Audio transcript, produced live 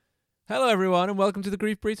Hello, everyone, and welcome to the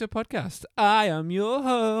Grief Burrito podcast. I am your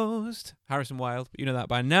host, Harrison Wild, but you know that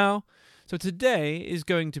by now. So today is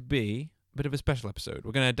going to be a bit of a special episode.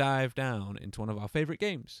 We're going to dive down into one of our favourite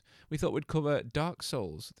games. We thought we'd cover Dark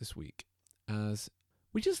Souls this week, as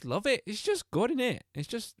we just love it. It's just good, isn't it? It's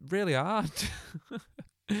just really hard.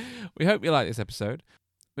 We hope you like this episode.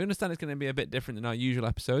 We understand it's going to be a bit different than our usual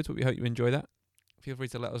episodes, but we hope you enjoy that. Feel free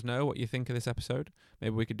to let us know what you think of this episode.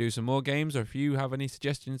 Maybe we could do some more games, or if you have any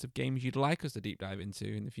suggestions of games you'd like us to deep dive into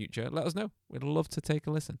in the future, let us know. We'd love to take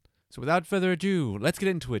a listen. So without further ado, let's get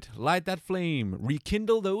into it. Light that flame,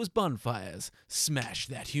 rekindle those bonfires, smash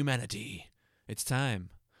that humanity. It's time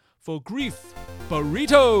for Grief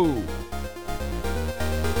Burrito!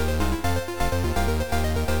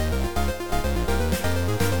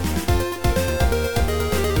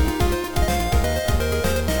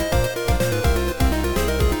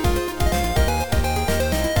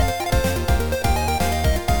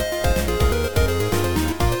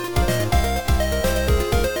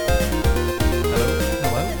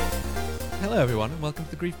 Hello everyone, and welcome to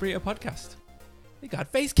the Grief Burrito podcast. We got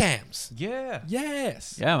face cams. Yeah.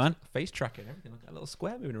 Yes. Yeah, man. Face tracking, everything. Look at a little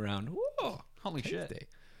square moving around. Whoa. Holy shit. Tasty.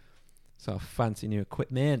 So fancy new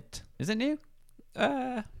equipment. Is it new?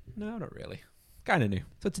 No, not really. Kind of new.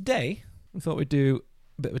 So today, we thought we'd do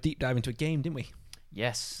a bit of a deep dive into a game, didn't we?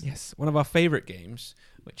 Yes. Yes. One of our favourite games,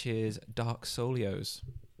 which is Dark Soulios,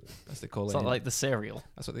 as they call It's it. not like the cereal.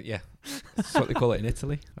 That's what that's what they call it in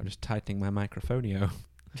Italy. I'm just tightening my microphonio.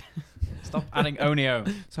 Stop adding Onio.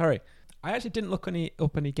 Sorry. I actually didn't look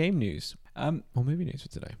up any game news or movie news for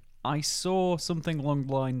today. I saw something along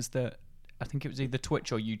the lines that I think it was either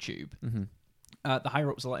Twitch or YouTube. Mm-hmm. The higher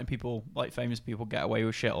ups are letting people, like famous people, get away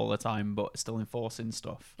with shit all the time, but still enforcing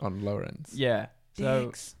stuff. On lower ends. Yeah.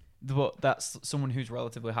 Dicks. But that's someone who's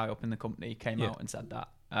relatively high up in the company came out and said that.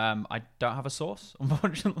 I don't have a source,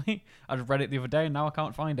 unfortunately. I just read it the other day and now I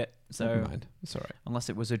can't find it. So Never mind. It's all right. unless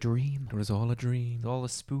it was a dream. It was all a dream. It's all a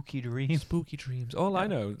spooky dream. Spooky dreams. All I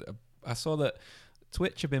know, I saw that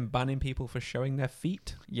Twitch have been banning people for showing their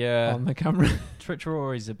feet Yeah. on the camera. Twitch are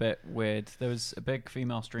always a bit weird. There was a big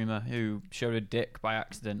female streamer who showed a dick by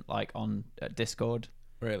accident, like on Discord,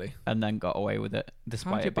 Really? and then got away with it, How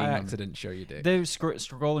despite did it you by being accident show your dick? They were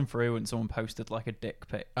scrolling through, and someone posted like a dick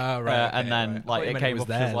pic. Oh, right. okay, and then right. like it came up,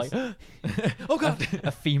 she was like, oh, God.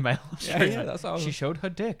 a female. yeah, that's what I was. She showed her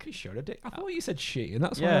dick. She showed a dick. I thought you said she, and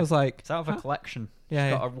that's why Yeah. I was like, It's out of a collection.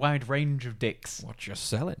 yeah, Got a wide range of dicks. what you're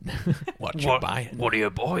selling? What you're buying? What are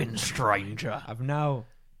you buying, stranger? I've now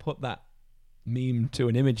put that meme to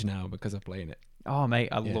an image now because I'm playing it. Oh, mate,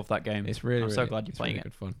 I Yeah. love that game. It's really, I'm so glad you're playing really it.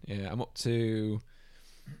 good fun. Yeah, I'm up to...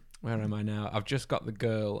 Where am I now? I've just got the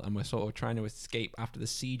girl, and we're sort of trying to escape after the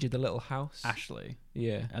siege of the little house. Ashley.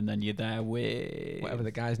 Yeah. And then you're there with... Whatever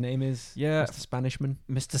the guy's name is. Yeah. Mr. Spanishman.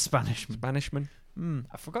 Mr. Spanish. Spanishman.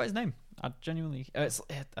 I forgot his name. I genuinely... I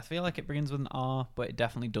feel like it begins with an R, but it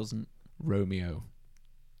definitely doesn't. Romeo.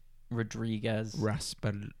 Rodriguez. Yes.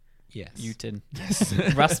 Utin. Yes.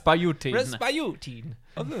 Rasputin. Rasputin.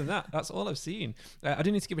 Other than that, that's all I've seen. I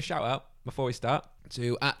do need to give a shout out before we start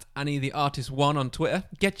to @AnnieTheArtist1 on Twitter.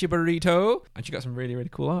 Get your burrito. And she got some really, really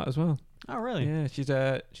cool art as well. Oh, really? Yeah, she's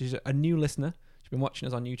a new listener. She's been watching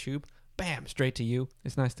us on YouTube. Bam, straight to you.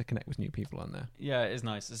 It's nice to connect with new people on there. Yeah, it is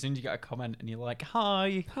nice. As soon as you get a comment and you're like,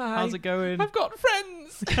 hi, Hi. how's it going? I've got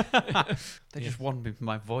friends. They Yeah. just want me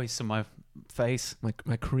my voice and my face. my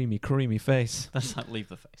creamy face. That's like, leave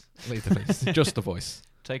the face. Leave the face. Just the voice.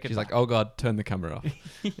 Take it She's back. like, oh God, turn the camera off.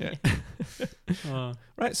 Yeah.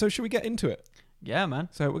 Right, so should we get into it? Yeah, man.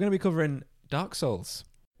 So we're going to be covering Dark Souls.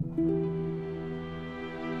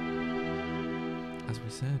 As we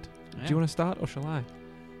said. Yeah. Do you want to start or shall I?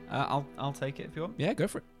 I'll take it if you want. Yeah, go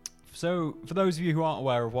for it. So, for those of you who aren't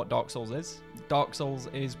aware of what Dark Souls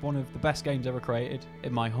is one of the best games ever created,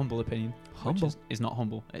 in my humble opinion. Humble? Which is not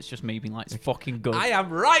humble. It's just me being like, it's fucking good. I am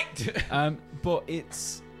right. But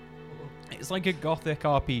it's like a gothic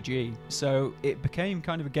RPG. So it became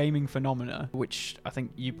kind of a gaming phenomena, which I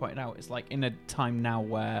think you pointed out. It's like in a time now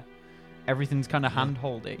where everything's kind of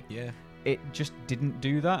hand-holdy. Yeah. It just didn't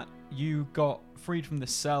do that. You got freed from the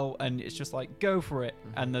cell and it's just like, go for it.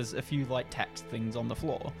 Mhm. And there's a few like text things on the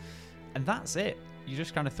floor. And that's it. You're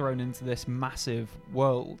just kind of thrown into this massive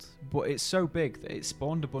world. But it's so big that it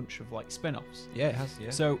spawned a bunch of like spin-offs. Yeah, it has. Yeah.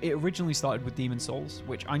 So it originally started with Demon's Souls,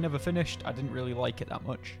 which I never finished. I didn't really like it that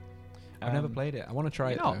much. I've never played it. I want to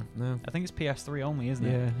try it you're though. No. I think it's PS3 only, isn't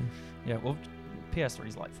it? Yeah. Yeah, well, PS3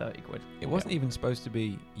 is like 30 quid. It wasn't even supposed to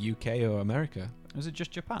be UK or America. Was it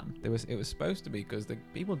just Japan? It was supposed to be because the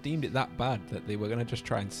people deemed it that bad that they were going to just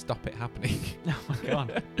try and stop it happening. Oh my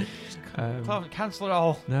god. Cancel it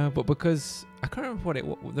all. No, but because I can't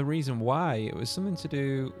remember what the reason why. It was something to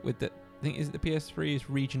do with the. I think is the PS3 is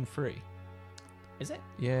region free. Is it?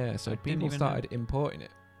 Yeah, so I didn't people even started importing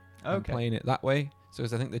it and Okay. playing it that way. So I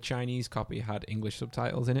think the Chinese copy had English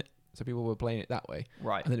subtitles in it, so people were playing it that way,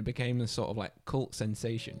 Right. and then it became this sort of like cult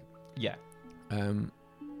sensation. Yeah.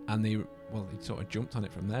 And they sort of jumped on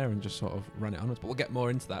it from there and just sort of ran it onwards. But we'll get more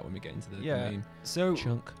into that when we get into the main So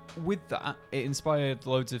chunk. with that, it inspired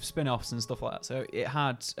loads of spin-offs and stuff like that. So it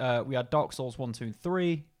had we had Dark Souls 1, 2, and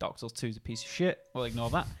 3. Dark Souls 2 is a piece of shit. We'll ignore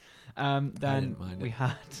that. Then didn't mind we it.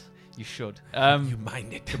 had. You should. You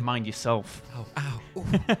mind it. To mind yourself. Oh, ow.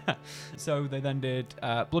 Ooh. So they then did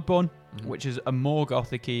Bloodborne, Mhm. which is a more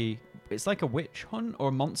gothic-y. It's like a witch hunt or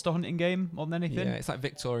a monster hunting game more than anything. Yeah, it's like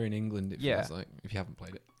Victorian England. It Yeah. feels like if you haven't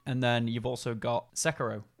played it. And then you've also got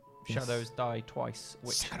Sekiro, Yes. Shadows Die Twice,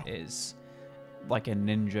 which Sekiro. is like a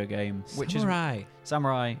ninja game, which Samurai. is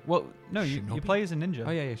samurai. Well, no, you Shinobi? play as a ninja. Oh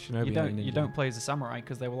yeah, Shinobi. You don't play as a samurai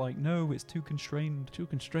because they were like, no, it's too constrained. Too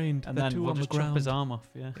constrained. And They're then too we'll on just the chop ground. his arm off.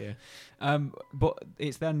 Yeah. Yeah. But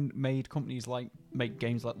it's then made companies like make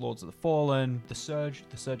games like Lords of the Fallen, The Surge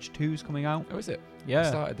 2's coming out. Oh, is it? I Yeah,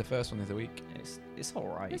 started the first one the other week. it's all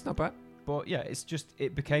right. It's not bad. But yeah,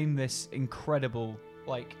 it became this incredible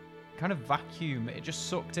like kind of vacuum. It just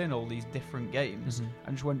sucked in all these different games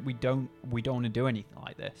and just went, we don't want to do anything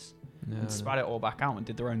like this, No, and spat it all back out and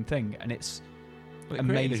did their own thing, and it's Well, it created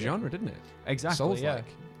a amazing. genre, didn't it? exactly Souls-like.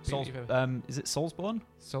 Souls. You've ever- Is it Soulsborne?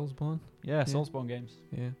 Soulsborne. Yeah, Yeah. Soulsborne games.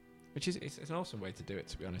 Yeah. Which is it's an awesome way to do it,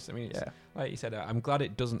 to be honest. I mean, it's, Yeah, like you said, I'm glad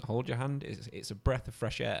it doesn't hold your hand. It's a breath of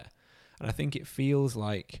fresh air, and I think it feels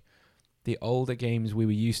like the older games we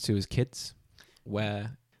were used to as kids,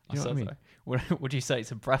 where you know what I mean. Would you say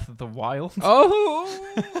it's a Breath of the Wild? Oh,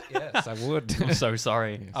 yes, I would. I'm so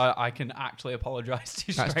sorry. Yes. I can actually apologise to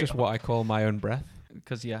you That's straight just what I call my own breath.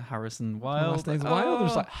 because Harrison My Wild. last name's Wild. I'm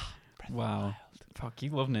just like, wow. Fuck, you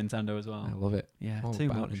love Nintendo as well. I love it. Yeah, All too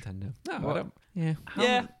about much. Nintendo. No, I What? don't.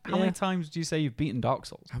 Yeah. How many times do you say you've beaten Dark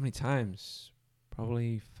Souls? How many times?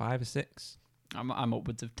 Probably 5 or 6. I'm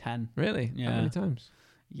upwards of 10. Really? How Yeah. many times?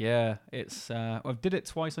 Yeah, it's I did it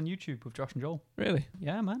twice on YouTube with Josh and Joel. Really?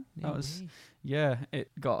 Yeah, man. That Yeah, was yeah. it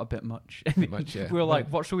got a bit much. Much, yeah. We were like,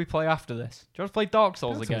 what should we play after this? Do you want to play Dark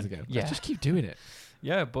Souls Dark again? Souls again. Yeah. Just keep doing it.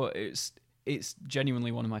 Yeah, but it's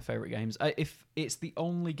genuinely one of my favorite games. If it's the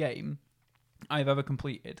only game I've ever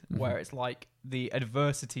completed where it's like the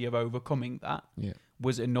adversity of overcoming that Yeah.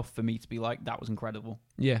 was enough for me to be like, that was incredible.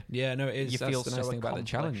 Yeah. Yeah, no, it is. You That's feel the nice so thing about the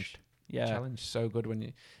challenge. accomplished. Yeah. Challenge so good when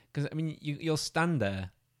you... Because, I mean, you'll stand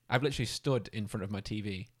there. I've literally stood in front of my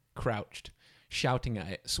TV, crouched, shouting at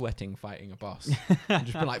it, sweating, fighting a boss. and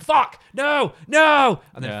just been like, fuck, no, no!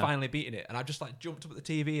 And then Yeah. finally beating it. And I've just like jumped up at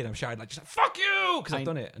the TV and I'm shouting like, fuck you! Because I've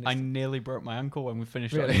done it. And I it's, nearly broke my ankle when we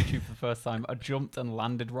finished Really? on YouTube for the first time. I jumped and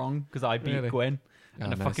landed wrong because I beat Really? Gwyn. oh,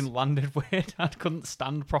 And I nice. fucking landed weird. I couldn't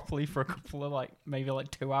stand properly for a couple of maybe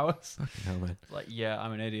 2 hours. Fucking hell, man. Like, yeah,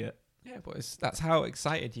 I'm an idiot. Yeah, but that's how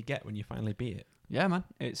excited you get when you finally beat it. Yeah, man.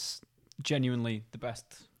 It's genuinely the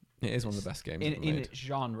best It is one of the best games in ever made. its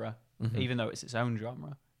genre, Mhm. even though it's its own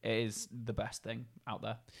genre. It is the best thing out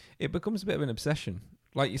there. It becomes a bit of an obsession.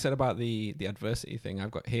 Like you said about the adversity thing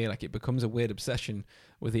I've got here, like it becomes a weird obsession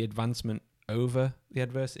with the advancement over the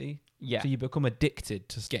adversity. Yeah, So you become addicted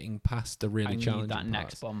to getting past the really I need challenging that parts.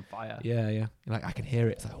 next bonfire. Yeah, yeah. You're like, I can hear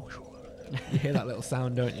it. It's like, you hear that little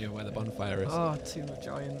sound, don't you, where the bonfire is? Oh, Tomb of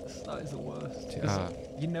Giants. That is the worst. Ah.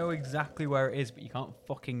 You know exactly where it is, but you can't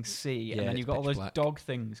fucking see. Yeah, And then it's you've got all pitch those black. dog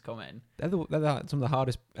things come in. They're some of the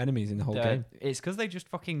hardest enemies in the whole game. It's because they just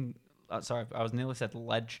fucking... sorry, I was nearly said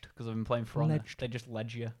ledged because I've been playing For Honor. Ledged. They just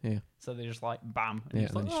ledge you. Yeah. So they just bam. Yeah, you're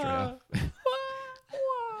and then just you're straight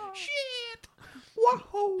 "Ah." Shit!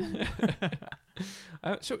 Wahoo!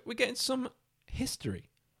 So we're getting some history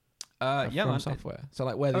Yeah, From man. Software. So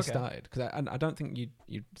like where they Okay. started, because I don't think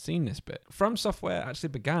you'd seen this bit. From Software actually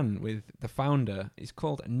began with the founder. He's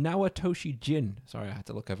called Naotoshi Jin. Sorry, I had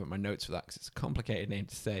to look over at my notes for that because it's a complicated name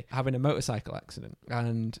to say. Having a motorcycle accident,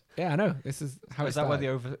 and yeah, I know this is how Is it that where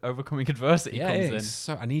started. the overcoming adversity Yeah, comes it in? is.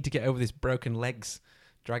 So I need to get over these broken legs,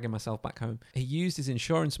 dragging myself back home. He used his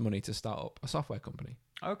insurance money to start up a software company.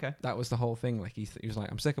 Okay. That was the whole thing. Like he was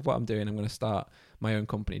like, I'm sick of what I'm doing. I'm going to start my own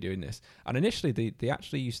company doing this. And initially, they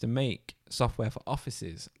actually used to make software for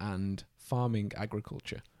offices and farming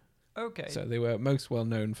agriculture. Okay. So they were most well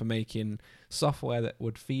known for making software that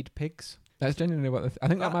would feed pigs. That's genuinely what I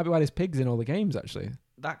think that might be why there's pigs in all the games. Actually,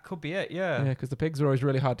 That could be it. Yeah, Yeah. because the pigs are always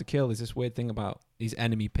really hard to kill. There's this weird thing about these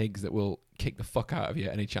enemy pigs that will kick the fuck out of you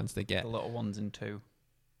any chance they get. The little ones in 2.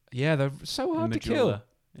 Yeah, they're so hard to kill. Medulla.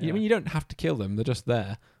 I mean, you don't have to kill them; they're just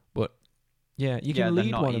there. But yeah, you Yeah, can they're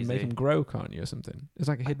lead not one and make easy. them grow, can't you, or something? It's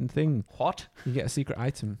like a hidden thing. What? You get a secret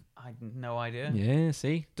item. I had no idea. Yeah,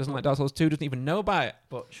 see, doesn't like Dark Souls 2, doesn't even know about it.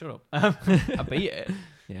 But shut up. I beat it.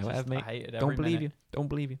 Yeah, Just- whatever, mate. I hated Don't every believe minute. you. Don't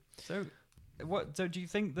believe you. So, So do you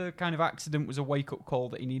think the kind of accident was a wake up call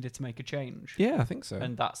that he needed to make a change? Yeah, I think so.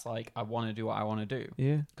 And that's like, I want to do what I want to do.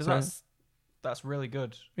 Yeah, Because so- that's really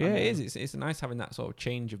good. I Yeah, mean, it is. It's nice having that sort of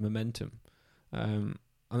change of momentum.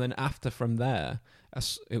 And then after from there,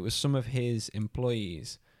 it was some of his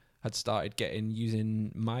employees had started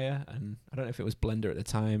using Maya, and I don't know if it was Blender at the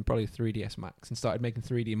time, probably 3ds Max, and started making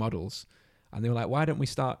 3D models. And they were like, why don't we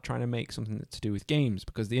start trying to make something that's to do with games?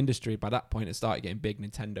 Because the industry by that point had started getting big.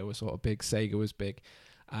 Nintendo was sort of big, Sega was big,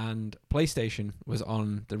 and PlayStation was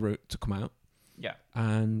on the route to come out. Yeah.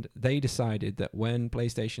 And they decided that when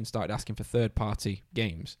PlayStation started asking for third-party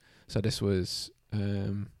games, so this was,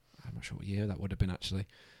 I'm not sure what year that would have been actually.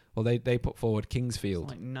 Well, they put forward Kingsfield.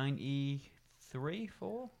 Like 93,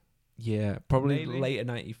 4? Yeah, probably Maybe. later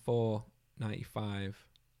 94, 95,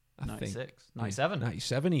 I think. 96, 97,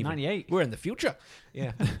 97 even. 98. We're in the future.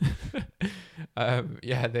 Yeah.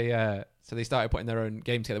 So they started putting their own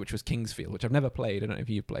game together, which was Kingsfield, which I've never played. I don't know if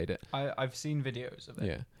you've played it. I've seen videos of it.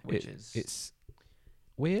 Yeah. Which It's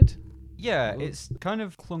weird. Yeah, Ooh. it's kind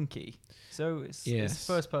of clunky. So it's Yes.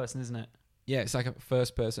 first person, isn't it? Yeah, it's like a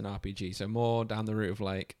first-person RPG, so more down the route of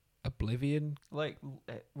like Oblivion. Like,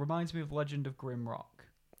 it reminds me of Legend of Grimrock.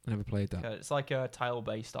 I never played that. It's like a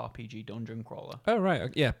tile-based RPG dungeon crawler. Oh, right.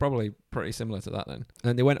 Yeah, probably pretty similar to that then.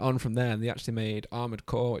 And they went on from there, and they actually made Armored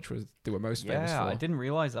Core, which was they were most famous for. Yeah, I didn't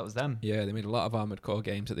realize that was them. Yeah, they made a lot of Armored Core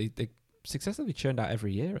games that they successfully churned out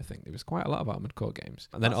every year, I think. There was quite a lot of Armored Core games.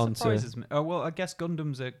 And then That on surprises me. Oh, well, I guess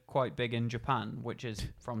Gundams are quite big in Japan, which is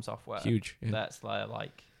From Software. to huge. Yeah. That's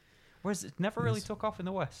like... Whereas it never really Yes. took off in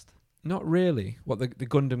the West. Not really. What, the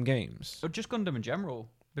Gundam games? Or just Gundam in general.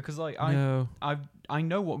 Because like No. I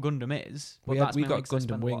know what Gundam is, but We that's got mainly 'cause I Gundam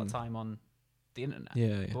spend a lot Wing. of time on the internet.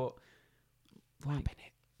 Yeah, yeah. But like,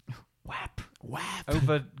 Whap. Whap.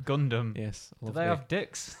 over Gundam, Yes. do they have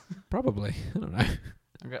dicks? Probably. I don't know.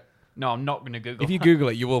 Okay. No, I'm not going to Google If you that. Google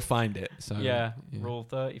it, you will find it. So Yeah, Rule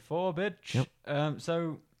 34, bitch. Yep.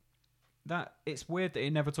 So that it's weird that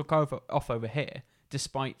it never took off over here,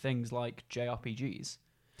 despite things like JRPGs.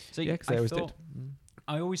 So Yeah, because they always did.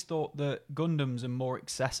 I always thought that Gundams are more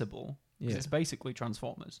accessible because Yeah. it's basically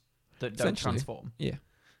Transformers that don't Essentially. transform. Yeah.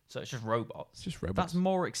 So it's just robots. It's just robots. That's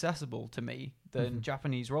more accessible to me than Mhm.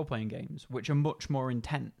 Japanese role-playing games, which are much more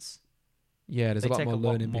intense. Yeah, there's They a lot take more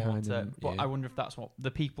learning more behind to- them. But Yeah. I wonder if that's what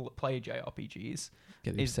the people that play JRPGs,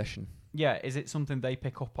 Get the is- obsession. yeah, is it something they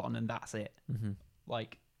pick up on and that's it? Mm-hmm.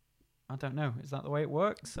 Like, I don't know. Is that the way it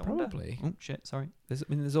works? I wonder. Probably. Oh shit! Sorry.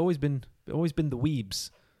 There's always been the weebs.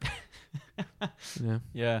 Yeah.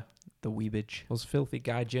 Yeah, the weebage. Those filthy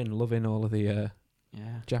gaijin loving all of the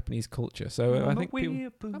Yeah. Japanese culture. So I I'm a think people,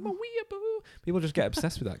 weeaboo. I'm a weeaboo. People just get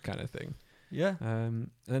obsessed with that kind of thing. Yeah.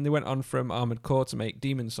 And then they went on from Armored Core to make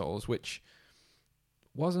Demon Souls, which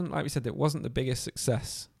wasn't, like we said, it wasn't the biggest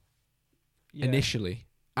success Yeah. initially.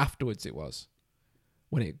 Afterwards, it was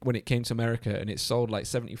when it came to America, and it sold like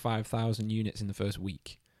 75,000 units in the first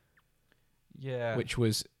week, Yeah. which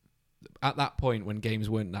was at that point when games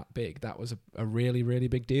weren't that big. That was a really, really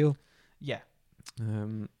big deal. Yeah.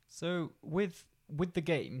 Um, So with the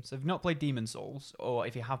game, so if you've not played Demon Souls, or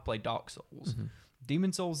if you have played Dark Souls, mhm.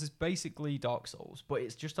 Demon Souls is basically Dark Souls, but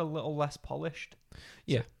it's just a little less polished.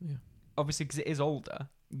 Yeah, yeah. Obviously, because it is older,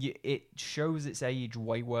 it shows its age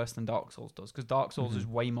way worse than Dark Souls does, because Dark Souls is Mhm.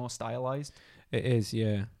 way more stylized. It is,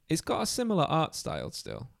 yeah. It's got a similar art style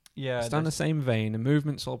still. Yeah, It's down the same vein. The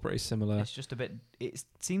movement's all pretty similar. it's just a bit. It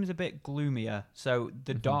seems a bit gloomier. So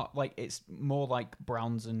the Mhm. dark, like it's more like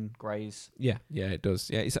browns and greys. Yeah, it does.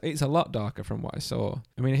 Yeah, it's a lot darker from what I saw.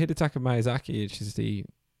 I mean, Hidetaka Miyazaki, which is the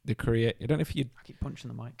creator. I don't know if you I keep punching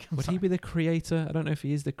the mic. would he be the creator? I don't know if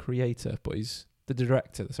he is the creator, but he's the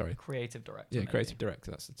director. Sorry, Creative director? yeah, maybe. creative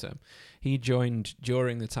director. That's the term. He joined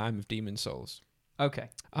during the time of Demon Souls, Okay.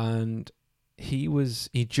 and he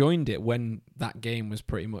joined it when that game was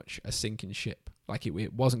pretty much a sinking ship. Like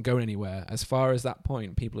it wasn't going anywhere. As far as that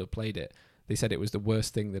point, people who played it, they said it was the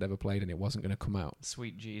worst thing they'd ever played, and it wasn't going to come out.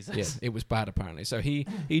 Sweet Jesus. Yeah, it was bad apparently. So he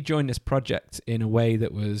joined this project in a way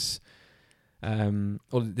that was, well,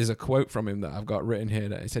 there's a quote from him that I've got written here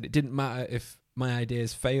that he said, "It didn't matter if my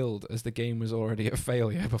ideas failed, as the game was already a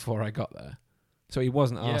failure before I got there." So he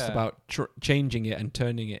wasn't asked Yeah. about changing it and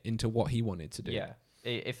turning it into what he wanted to do. Yeah.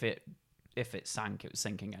 If it if it sank, it was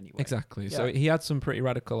sinking anyway. Exactly. Yeah. So he had some pretty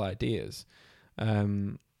radical ideas,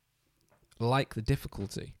 like the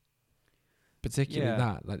difficulty, particularly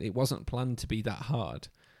that. Like it wasn't planned to be that hard,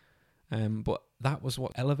 but that was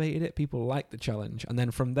what elevated it. People liked the challenge, and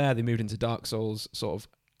then from there they moved into Dark Souls, sort of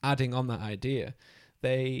adding on that idea.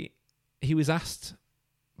 He was asked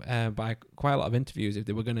by quite a lot of interviews if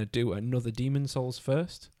they were going to do another Demon Souls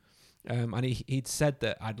first, and he'd said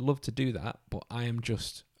that I'd love to do that, but I am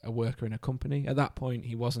just a worker in a company. At that point,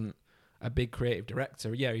 he wasn't a big creative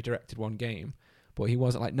director. Yeah, he directed one game, but he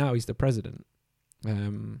wasn't like now he's the president,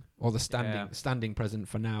 or the standing president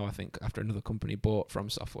for now. I think after another company bought From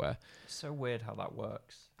Software. It's so weird how that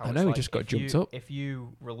works. How I it's know, he like just got if jumped you- up. If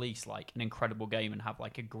you release like an incredible game and have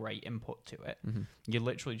like a great input to it, Mm-hmm. you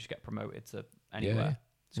literally just get promoted to anywhere. Yeah.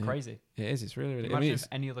 It's Yeah. crazy. It is. It's really, really. Imagine I mean, if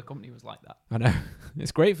any other company was like that. I know.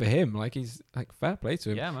 It's great for him. Like he's like fair play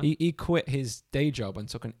to him. Yeah, man. He quit his day job and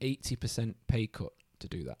took an 80% pay cut to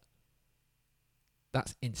do that.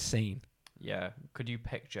 That's insane. Yeah. Could you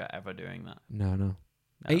picture ever doing that? No. No.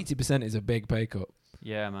 80% is a big pay cut.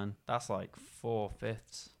 Yeah, man. That's like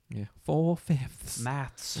 4/5. Yeah. 4/5.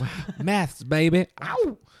 Maths. Maths, baby.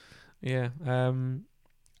 Ow. Yeah.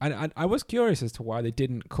 I was curious as to why they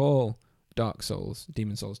didn't call Dark Souls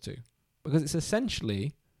Demon Souls 2, because it's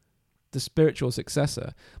essentially the spiritual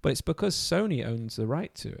successor, but it's because Sony owns the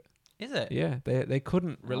right to it. Is it? Yeah, they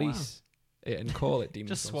couldn't Oh, wow. release it and call it Demon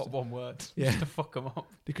Just Souls. swap one word. Yeah. Just to fuck them up.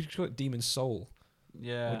 They could call it Demon Soul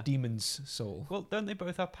Yeah. or Demon's Soul. Well, don't they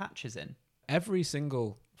both have patches in? Every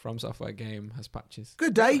single From Software game has patches,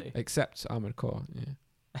 Good day. Really? except Armored Core.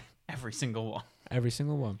 Yeah, Every single one. every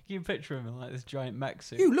single one. You can picture him in like this giant mech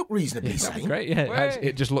suit. You look reasonably That'd be sane. great. Yeah, Way.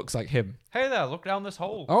 it just looks like him. Hey there, look down this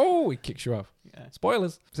hole. Oh, he kicks you off. Yeah.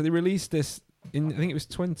 Spoilers. So they released this in, I think it was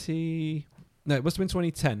 20... No, it must have been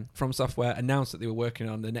 2010. From Software announced that they were working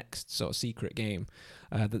on the next sort of secret game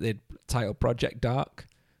that they'd titled Project Dark.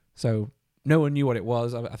 So no one knew what it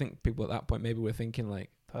was. I think people at that point maybe were thinking like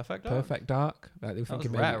Perfect. Dark. Perfect Dark. Like they were That was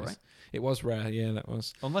thinking maybe rare, it was, right? It was rare, yeah, that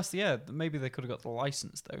was. Unless, yeah, maybe they could have got the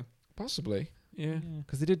license though. Possibly, yeah. Yeah.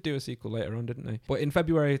 Because they did do a sequel later on, didn't they? But in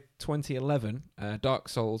February 2011, Dark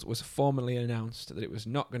Souls was formally announced that it was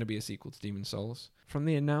not going to be a sequel to Demon Souls. From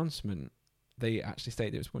the announcement, they actually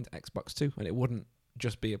stated it was going to Xbox 2 and it wouldn't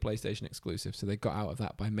just be a PlayStation exclusive. So they got out of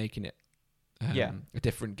that by making it a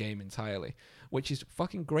different game entirely, which is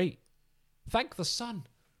fucking great. Thank the sun.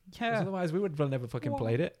 'Cause Yeah. otherwise we would have never fucking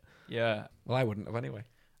played it. Yeah. Well, I wouldn't have anyway.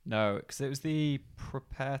 No, because it was the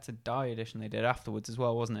Prepare to Die edition they did afterwards as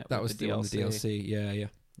well, wasn't it? That With was the DLC. Yeah, yeah.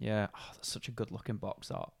 Yeah. Oh, that's such a good looking box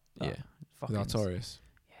art. That Yeah. fucking With Artorias.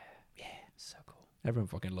 Yeah. So cool. Everyone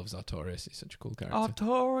fucking loves Artorias. He's such a cool character.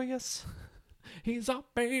 Artorias. He's our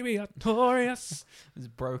baby Artorias. His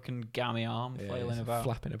broken gammy arm flailing about.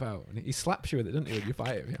 Flapping about. And he slaps you with it, doesn't he, when you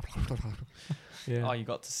fight him? Yeah. Oh, you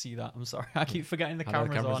got to see that. I'm sorry. I keep forgetting the I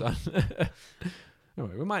know camera's on.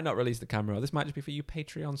 Anyway, we might not release the camera. This might just be for you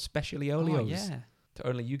Patreon specialiolios. Oh, yeah. So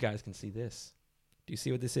only you guys can see this. Do you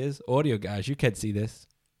see what this is? Audio guys, you can see this.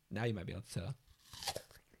 Now you might be able to tell.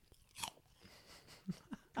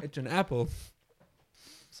 It's an apple.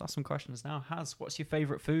 Let's ask some questions now. Haz, what's your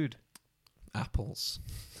favourite food? Apples.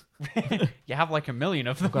 You have like a million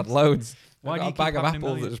of them. I've got loads. Why I've do got you a bag keep of having a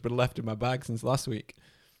apples million? that's been left in my bag since last week.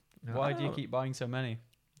 Why do you Oh. keep buying so many?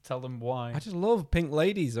 Tell them why. I just love pink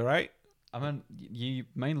ladies, all right? I mean, you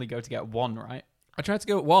mainly go to get one, right? I tried to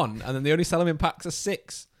go at one, and then they only sell them in packs of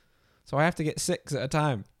 6. So I have to get 6 at a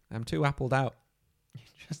time. I'm too appled out.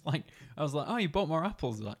 Just like, I was like, oh, you bought more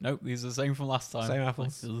apples. Like, nope, these are the same from last time. Same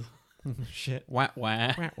apples. Like, Shit. wah,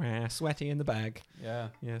 wah. Wah, wah, sweaty in the bag. Yeah.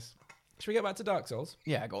 Yes. Should we get back to Dark Souls?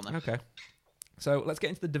 Yeah, go on then. Okay. So let's get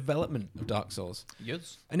into the development of Dark Souls.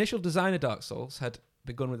 Yes. Initial design of Dark Souls had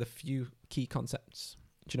begun with a few key concepts.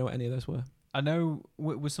 Do you know what any of those were? I know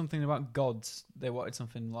it was something about gods. They wanted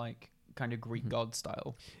something like kind of Greek Mhm. god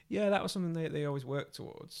style. Yeah, that was something they always worked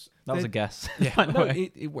towards. That was They- a guess. Yeah, by the no,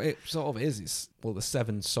 way. it sort of is. It's, well, the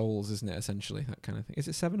 7 souls, isn't it, essentially? That kind of thing. Is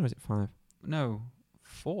it 7 or is it 5? No,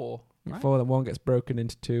 4. Right? 4, then 1 gets broken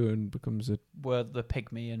into 2 and becomes a... Were the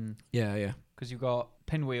pygmy and Yeah, yeah. because you've got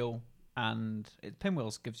Pinwheel and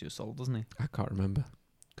Pinwheels gives you a soul, doesn't he? I can't remember.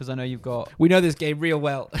 Because I know you've got We know this game real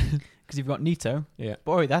well. because you've got Nito. Yeah.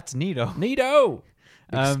 Boy, that's Nito. Neato!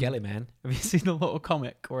 Big Um, skelly man. Have you seen the little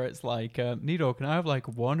comic where it's like, Nito, can I have like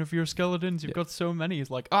one of your skeletons? You've Yeah. got so many. He's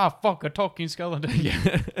like, ah, fuck, a talking skeleton.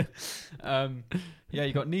 Yeah. Yeah,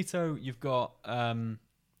 you got Nito. You've got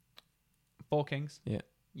 4 kings. Yeah.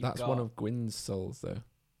 You've That's got- one of Gwyn's souls, though.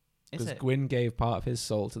 Is Because it? Gwyn gave part of his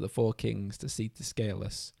soul to the 4 kings to Seath the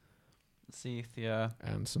Scaleless Seath, yeah.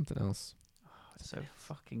 and something else. So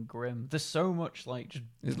fucking grim. There's so much like just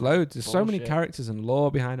There's loads. There's so many bullshit. characters and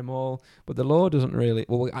lore behind them all, but the lore doesn't really.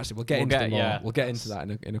 Well, we'll get into the lore. yeah, We'll get into that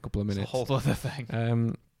in a couple of It's a minutes. whole other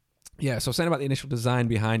thing. Yeah. So saying about the initial design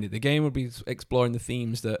behind it, the game would be exploring the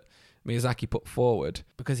themes that Miyazaki put forward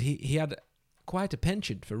because he had quite a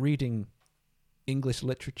penchant for reading English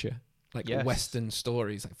literature, like Yes. Western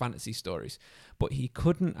stories, like fantasy stories, but he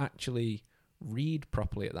couldn't actually read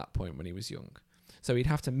properly at that point when he was young. So he'd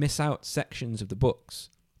have to miss out sections of the books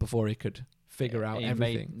before he could figure out He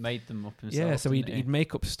everything. Made them up himself. Yeah, so didn't he? he'd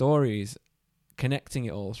make up stories connecting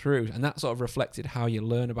it all through, and that sort of reflected how you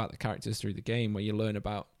learn about the characters through the game, where you learn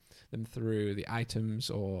about them through the items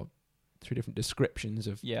or through different descriptions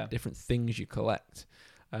of different things you collect.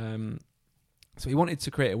 So he wanted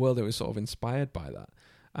to create a world that was sort of inspired by that.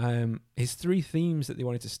 His three themes that they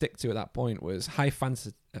wanted to stick to at that point was high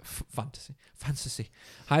fantasy,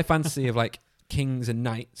 high fantasy of like kings and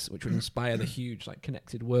knights, which would inspire the huge like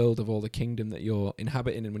connected world of all the kingdom that you're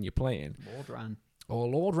inhabiting and when you're playing.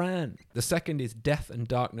 Lord Ran. The second is death and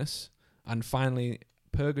darkness, and finally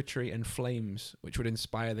purgatory and flames, which would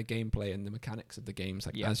inspire the gameplay and the mechanics of the games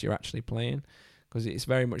as you're actually playing, because it's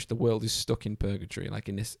very much the world is stuck in purgatory, like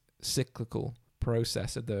in this cyclical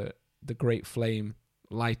process of the great flame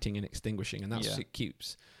lighting and extinguishing, and that's what it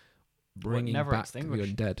keeps bringing back the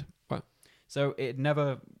undead. What? So it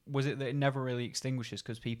never really extinguishes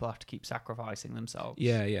because people have to keep sacrificing themselves.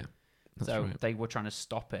 Yeah. That's so right. they were trying to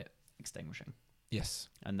stop it extinguishing. Yes.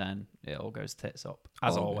 And then it all goes tits up.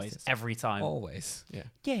 As always. Every time. Always. Yeah.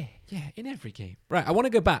 Yeah. In every game. Right, I want to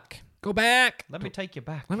go back. Go back. Let me take you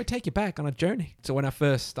back. Let me take you back on a journey. So when I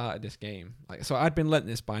first started this game, so I'd been lent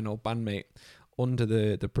this by an old bandmate under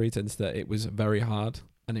the pretense that it was very hard.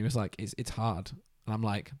 And he was like, it's hard. And I'm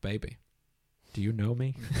like, baby, do you know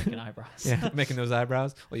me? Making eyebrows. Yeah, making those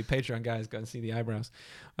eyebrows. Well, you Patreon guys go and see the eyebrows.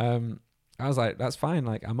 I was like, that's fine.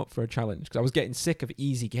 Like, I'm up for a challenge. Because I was getting sick of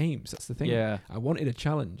easy games. That's the thing. Yeah. I wanted a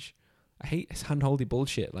challenge. I hate this hand-holdy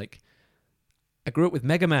bullshit. Like, I grew up with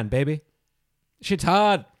Mega Man, baby. Shit's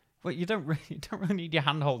hard. Well, you don't really need your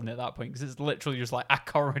hand holding at that point because it's literally just like a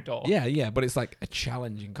corridor. Yeah, but it's like a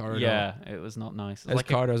challenging corridor. Yeah, it was not nice. Those like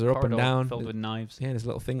corridors are up and down. Filled with knives. Yeah, there's a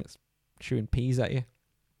little thing that's shooting peas at you.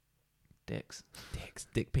 Dicks.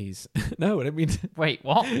 Dick peas. No, I didn't mean to. Wait,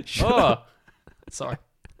 what? Shut Sorry.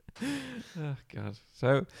 Oh god.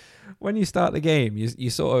 So when you start the game,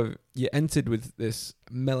 you entered with this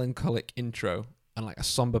melancholic intro and like a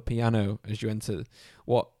somber piano as you enter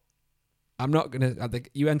what I'm not going to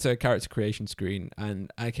you enter a character creation screen,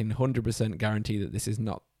 and I can 100% guarantee that this is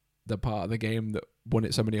not the part of the game that won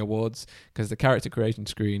it so many awards, because the character creation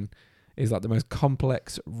screen is like the most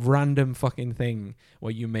complex random fucking thing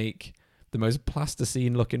where you make the most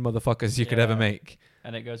plasticine looking motherfuckers you could ever make.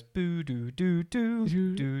 And it goes boo doo doo doo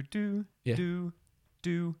doo doo doo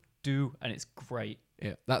doo doo, and it's great.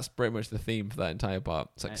 Yeah, that's pretty much the theme for that entire part.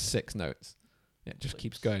 It's like 6 notes. It just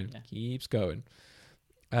keeps going, keeps going.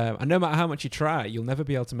 And no matter how much you try, you'll never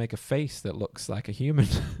be able to make a face that looks like a human.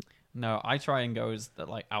 No, I try and go as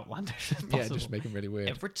like outlandish as possible. Yeah, just make them really weird.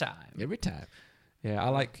 Every time. Yeah, I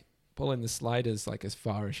like pulling the sliders like as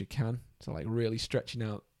far as you can. So like really stretching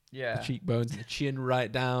out the cheekbones and the chin right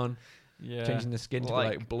down. Yeah. Changing the skin to be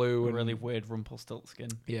like blue. And really weird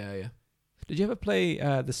Rumpelstiltskin. Yeah. Did you ever play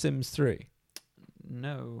The Sims 3?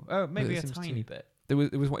 No. Oh, maybe a tiny bit. It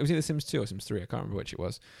was either Sims 2 or Sims 3. I can't remember which it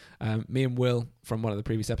was. Me and Will from one of the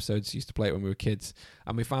previous episodes used to play it when we were kids,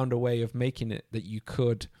 and we found a way of making it that you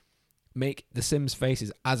could make the Sims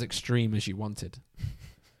faces as extreme as you wanted.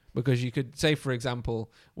 Because you could say, for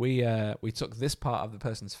example, we took this part of the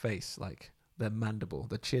person's face, like the mandible,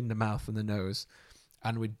 the chin, the mouth, and the nose,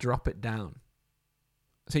 and we'd drop it down.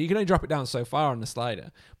 So you can only drop it down so far on the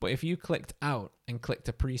slider, but if you clicked out and clicked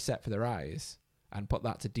a preset for their eyes and put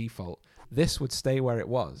that to default, this would stay where it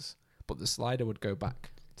was, but the slider would go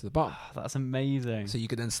back to the bottom. Oh, that's amazing. So you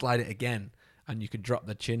could then slide it again, and you could drop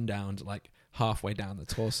the chin down to like halfway down the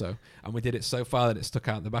torso. And we did it so far that it stuck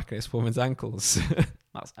out the back of this woman's ankles.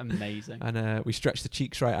 That's amazing. And we stretched the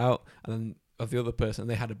cheeks right out, and then of the other person,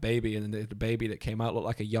 they had a baby, and then the baby that came out looked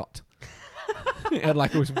like a yacht. It had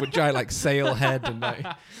like a giant like sail head, and like,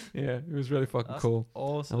 yeah, it was really fucking cool.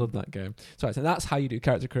 Awesome. I love that game. So that's how you do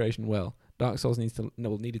character creation well. Dark Souls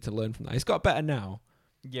needed to learn from that. It's got better now.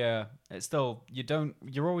 Yeah, it's still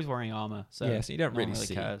you're always wearing armor, so you don't really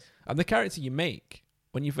see. Cares. And the character you make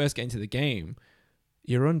when you first get into the game,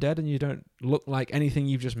 you're undead and you don't look like anything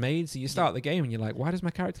you've just made. So you start the game and you're like, why does my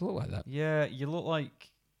character look like that? Yeah, you look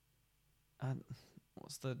like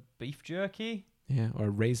what's the beef jerky? Yeah, or a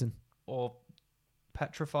raisin. Or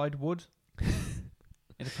petrified wood.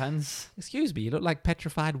 It depends. Excuse me, you look like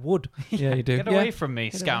petrified wood. Yeah, you do. Get away from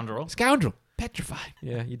me, scoundrel. Scoundrel. Petrified.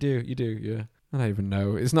 Yeah, you do, yeah. I don't even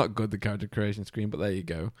know. It's not good, the character creation screen, but there you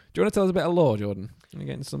go. Do you want to tell us a bit of lore, Jordan? Can we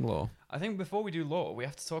get into some lore? I think before we do lore, we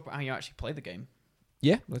have to talk about how you actually play the game.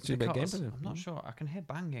 Yeah, let's do a bit of Because gameplay. I'm not sure. I can hear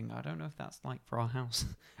banging. I don't know if that's like for our house.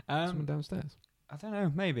 Someone downstairs. I don't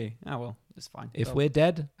know. Maybe. Oh, well, it's fine. If Well, we're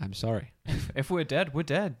dead, I'm sorry. if we're dead, we're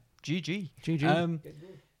dead. GG. GG.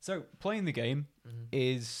 So playing the game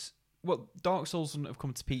is... Well, Dark Souls wouldn't have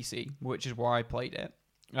come to PC, which is where I played it,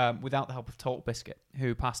 without the help of Total Biscuit,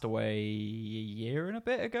 who passed away a year and a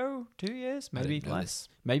bit ago, 2 years, maybe less,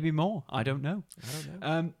 maybe more. I don't know.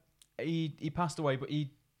 He passed away, but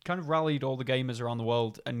he kind of rallied all the gamers around the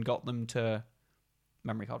world and got them to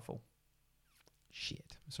memory card full.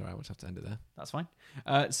 Shit. Sorry, I would have to end it there. That's fine.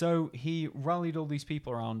 So he rallied all these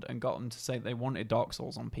people around and got them to say they wanted Dark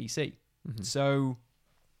Souls on PC. Mm-hmm. So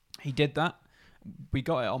he did that. We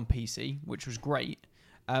got it on PC, which was great,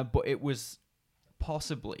 but it was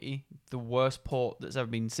possibly the worst port that's ever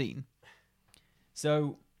been seen.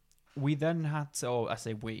 So we then had to, or I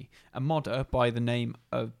say we, a modder by the name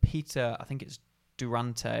of Peter, I think it's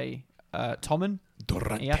Durante Tommen.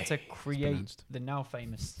 Durante. He had to create the now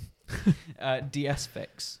famous DS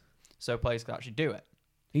fix, so players could actually do it.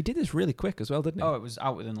 He did this really quick as well, didn't he? Oh, it was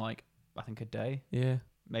out within like, I think a day, yeah.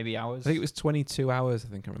 maybe hours. I think it was 22 hours, I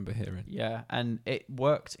think I remember hearing. Yeah, and it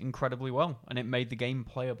worked incredibly well, and it made the game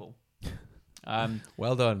playable.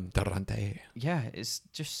 Well done, Durante. Yeah, it's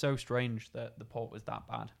just so strange that the port was that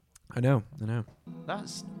bad. I know.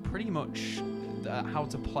 That's pretty much how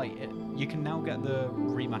to play it. You can now get the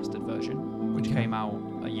remastered version, which came out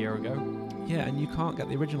a year ago. Yeah, and you can't get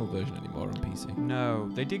the original version anymore on PC. No,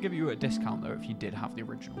 they did give you a discount though if you did have the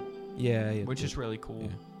original, Yeah. which is really cool.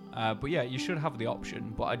 Yeah. But yeah, you should have the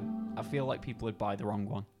option, but I feel like people would buy the wrong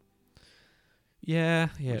one. Yeah.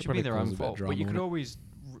 Which would be their own fault. But you could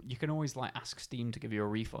can always like ask Steam to give you a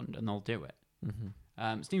refund, and they'll do it.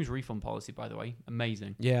 Mm-hmm. Steam's refund policy, by the way,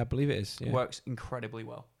 amazing. Yeah, I believe it is. Yeah. Works incredibly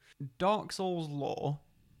well. Dark Souls lore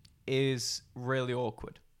is really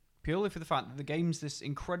awkward, purely for the fact that the game's this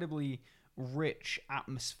incredibly rich,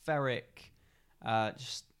 atmospheric,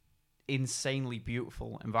 just insanely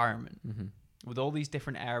beautiful environment with all these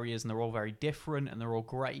different areas, and they're all very different and they're all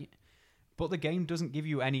great. But the game doesn't give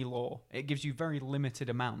you any lore. It gives you very limited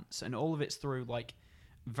amounts, and all of it's through like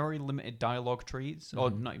very limited dialogue trees,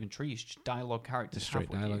 or not even trees, just dialogue characters. Just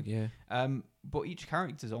straight dialogue, yeah. But each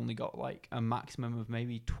character's only got like a maximum of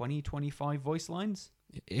maybe 20, 25 voice lines.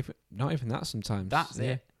 If not even that sometimes. That's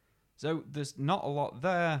it. So there's not a lot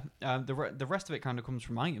there. The rest of it kind of comes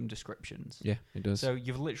from item descriptions. Yeah, it does. So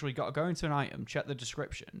you've literally got to go into an item, check the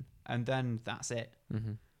description, and then that's it.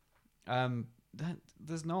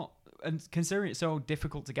 There's not, and considering it's so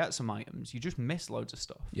difficult to get some items, you just miss loads of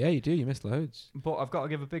stuff. Yeah, you do. You miss loads. But I've got to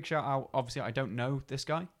give a big shout out. Obviously, I don't know this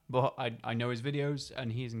guy, but I know his videos,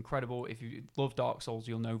 and he's incredible. If you love Dark Souls,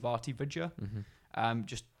 you'll know Vati Vidya.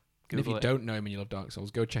 Just And if you Google it. don't know him and you love Dark Souls,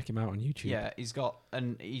 go check him out on YouTube. Yeah,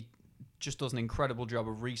 he just does an incredible job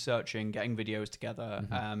of researching, getting videos together,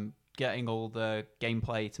 getting all the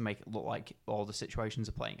gameplay to make it look like all the situations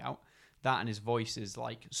are playing out. That, and his voice is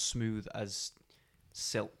like smooth as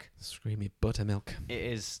silk. Screamy buttermilk. It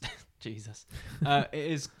is. Jesus.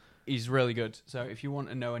 He's really good. So if you want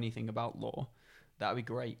to know anything about lore, that'd be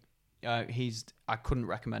great. I couldn't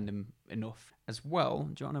recommend him enough. As well,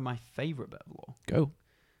 do you want to know my favourite bit of lore? Go.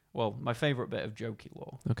 Well, my favourite bit of jokey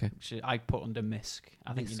lore, Okay. which I put under Misk.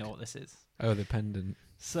 I think you know what this is. Oh, the pendant.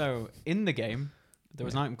 So, in the game, there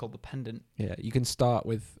was an item called the pendant. Yeah, you can start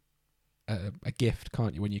with a gift,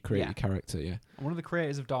 can't you, when you create your character, yeah. One of the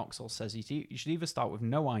creators of Dark Souls says you should either start with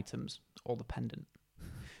no items or the pendant.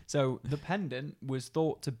 So, the pendant was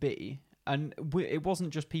thought to be, and it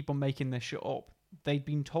wasn't just people making this shit up. They'd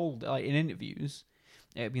been told, like, in interviews,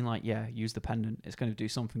 it'd been like, yeah, use the pendant. It's going to do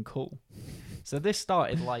something cool. So this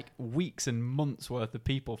started like weeks and months worth of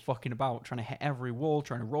people fucking about, trying to hit every wall,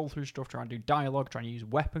 trying to roll through stuff, trying to do dialogue, trying to use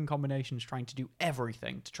weapon combinations, trying to do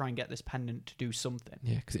everything to try and get this pendant to do something.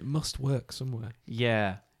 Yeah, because it must work somewhere.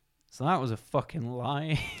 Yeah. So that was a fucking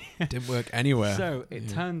lie. It didn't work anywhere. So it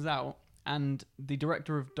turns out, and the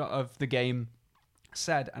director of the game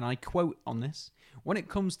said, and I quote on this, when it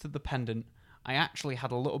comes to the pendant, I actually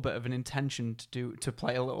had a little bit of an intention to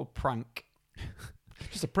play a little prank.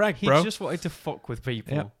 Just a prank, He bro. just wanted to fuck with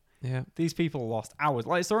people. Yeah. These people lost hours.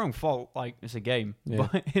 Like, it's their own fault. Like, it's a game. Yeah.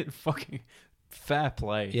 But it fucking fair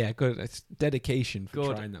play. Yeah, good. It's dedication for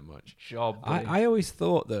Good trying that much. Job. buddy. I always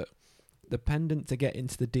thought that the pendant to get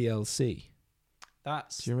into the DLC.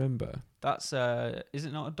 That's Do you remember? is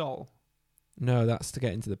it not a doll? No, that's to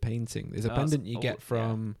get into the painting. There's a That's pendant you get old,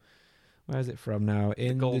 from. Where is it from now? In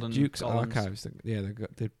the golden Duke's golems. archives. They've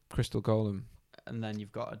got the crystal golem. And then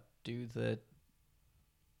you've got to do the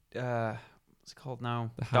what's it called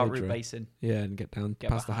now? The Dark Root Hydra. Basin. Yeah, and get down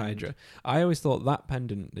Get past the behind. Hydra. I always thought that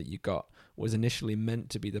pendant that you got was initially meant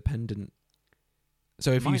to be the pendant.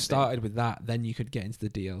 So if Might you be. started with that, then you could get into the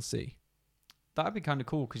DLC. That'd be kind of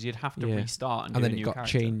cool because you'd have to Yeah. restart and, And do then a it new got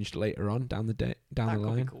character. changed later on down the That the could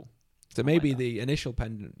line. be cool. So I like maybe that. the initial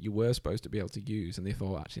pendant you were supposed to be able to use, and they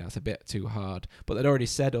thought actually that's a bit too hard. But they'd already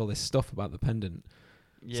said all this stuff about the pendant,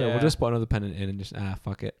 Yeah. so we'll just put another pendant in and just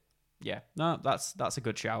fuck it. Yeah. No, that's a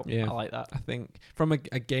good shout. Yeah. I like that. I think from a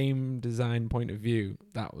game design point of view,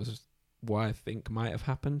 that was what I think might have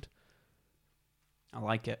happened. I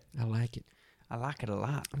like it. I like it. I like it a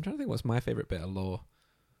lot. I'm trying to think what's my favorite bit of lore.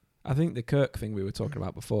 I think the Kirk thing we were talking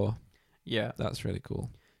about before. Yeah. That's really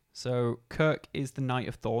cool. So Kirk is the Knight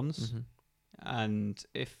of Thorns, Mhm. and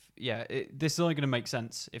this is only going to make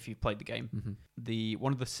sense if you've played the game. Mhm. The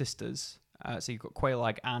one of the sisters. So you've got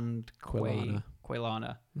Quelaag and Quilana.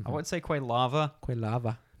 Quailana. Mhm. I would say Quailava.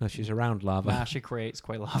 Quilava. No, she's around lava. Nah, she creates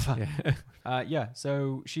Quailava. Yeah.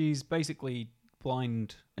 So she's basically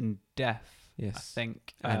blind and deaf. Yes. I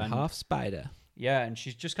think. And half spider. Yeah, and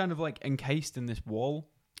she's just kind of like encased in this wall,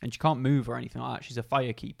 and she can't move or anything like that. She's a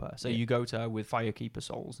firekeeper, so Yeah. you go to her with firekeeper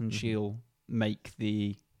souls, and Mhm. she'll make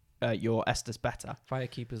the your Estus better.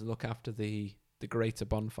 Firekeepers look after the greater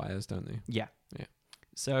bonfires, don't they? Yeah. Yeah.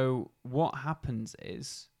 So what happens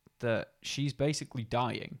is that she's basically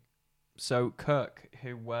dying. So Kirk,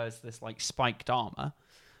 who wears this like spiked armor,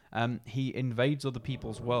 he invades other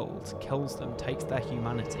people's worlds, kills them, takes their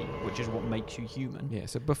humanity, which is what makes you human. Yeah,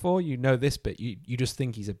 so before you know this bit, you just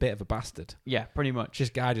think he's a bit of a bastard. Yeah, pretty much. This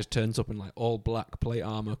guy just turns up in like all black plate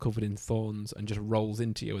armor covered in thorns and just rolls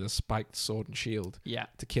into you with a spiked sword and shield Yeah.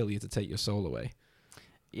 to kill you, to take your soul away.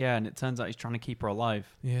 Yeah, and it turns out he's trying to keep her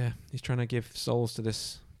alive. Yeah, he's trying to give souls to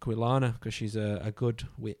this Quilana because she's a good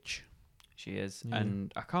witch. She is, Yeah.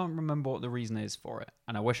 and I can't remember what the reason is for it,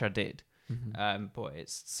 and I wish I did. But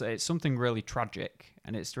it's something really tragic,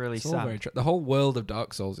 and it's really It's all sad. very the whole world of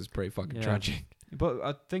Dark Souls is pretty fucking Yeah. tragic. But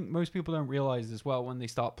I think most people don't realize as well when they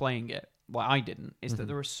start playing it, like I didn't, is that Mhm.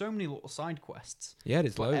 there are so many little side quests, Yeah,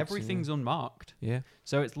 there's but loads. everything's unmarked. Yeah.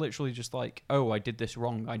 So it's literally just like, oh, I did this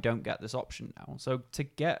wrong. I don't get this option now. So to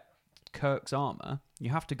get Kirk's armor, you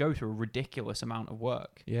have to go through a ridiculous amount of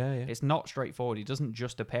work. Yeah, yeah. It's not straightforward. He doesn't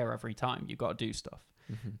just appear every time. You've got to do stuff.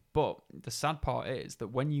 Mhm. But the sad part is that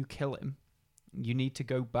when you kill him, you need to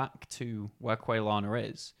go back to where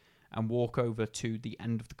Quailana is and walk over to the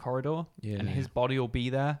end of the corridor, Yeah, and his yeah. body will be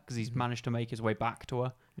there because he's Mhm. managed to make his way back to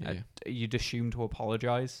her. Yeah. You'd assume to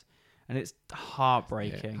apologize, and it's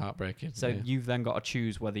heartbreaking. Yeah, heartbreaking. So yeah. you've then got to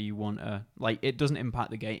choose whether you want to, like, it doesn't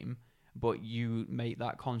impact the game, but you make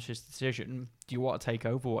that conscious decision. Do you want to take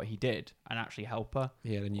over what he did and actually help her,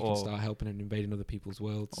 Yeah, then you or- can start helping and invading other people's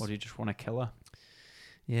worlds. or do you just want to kill her,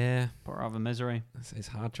 Yeah, put her out of misery? it's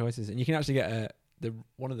hard choices, and you can actually get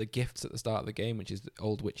one of the gifts at the start of the game, which is the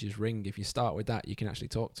old witch's ring. If you start with that, you can actually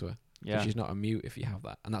talk to her. 'Cause Yeah, she's not a mute if you have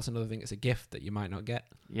that, and that's another thing. It's a gift that you might not get.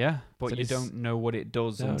 yeah, but So you this- don't know what it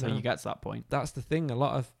does No, until no. you get to that point. That's the thing. A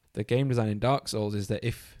lot of the game design in Dark Souls is that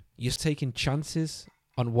if you're taking chances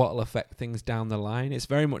on what will affect things down the line, it's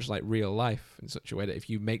very much like real life in such a way that if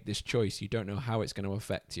you make this choice, you don't know how it's going to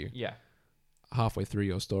affect you Yeah, halfway through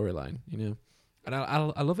your storyline. You know, and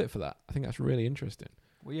I love it for that. I think that's really interesting.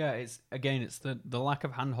 well, yeah. It's the lack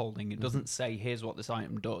of hand holding. It Mhm. doesn't say here's what this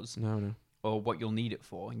item does No. or what you'll need it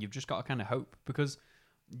for, and you've just got to kind of hope, because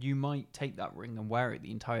you might take that ring and wear it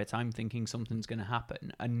the entire time thinking something's going to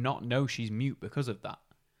happen and not know she's mute because of that.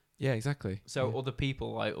 Yeah, exactly. So yeah. other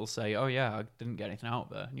people like will say, "Oh yeah, I didn't get anything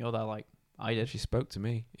out of her," and you're there like, "I did." She spoke to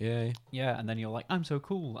me. Yeah. Yeah, and then you're like, "I'm so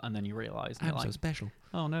cool," and then you realize, and I'm you're so like, special.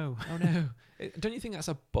 "Oh no." Oh no! Don't you think that's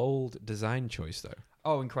a bold design choice though?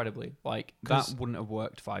 Oh, incredibly! Like 'Cause- that wouldn't have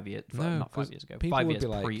worked 5 years. No, Not 5 'cause years ago. people 5 would years be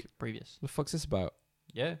like- previous. What the fuck's this about?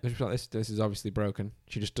 Yeah, They'd just be like, this is obviously broken.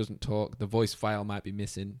 She just doesn't talk. The voice file might be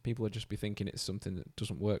missing. People would just be thinking it's something that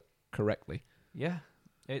doesn't work correctly. yeah.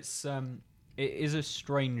 It is a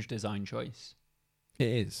strange design choice. It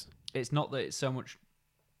is. It's not that it's so much.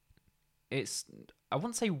 I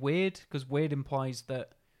wouldn't say weird, because weird implies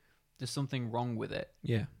that there's something wrong with it.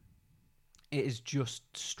 Yeah. It is just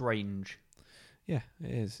strange. Yeah,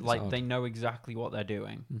 it is. It's Like odd. they know exactly what they're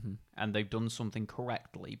doing, Mhm. and they've done something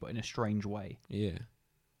correctly, but in a strange way. Yeah.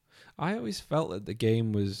 I always felt that the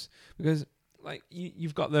game was because like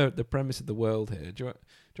you've got the premise of the world here. Do you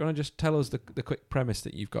want to just tell us the quick premise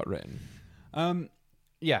that you've got written?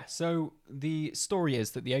 Yeah, so the story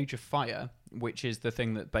is that the Age of Fire, which is the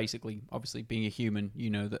thing that basically, obviously being a human, you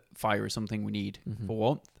know that fire is something we need Mhm. for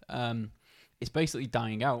warmth, it's basically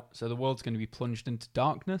dying out. So the world's going to be plunged into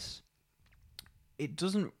darkness. It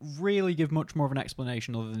doesn't really give much more of an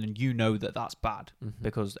explanation other than you know that that's bad Mhm.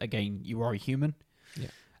 because, again, you are a human.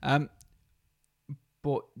 Yeah.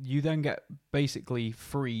 But you then get basically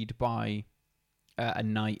freed by a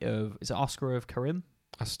knight of... Is it Oscar of Karim?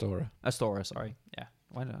 Astora. Sorry. Yeah.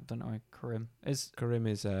 I don't know why Karim is... Karim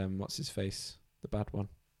is what's his face? The bad one.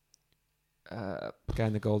 Guy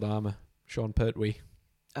in the gold armor. Sean Pertwee.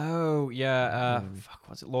 Oh, yeah. Mm. Fuck,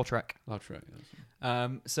 what's it? Lautrec. That's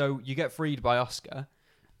right. So you get freed by Oscar,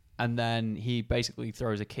 and then he basically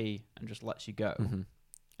throws a key and just lets you go. Mhm.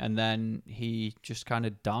 And then he just kind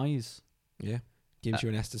of dies. Yeah. Gives you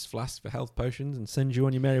an Estus flask for health potions and sends you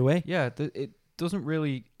on your merry way. Yeah, it doesn't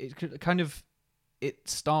really... It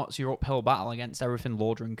starts your uphill battle against everything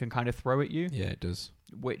Lordran can kind of throw at you, Yeah, it does.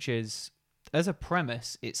 which is, as a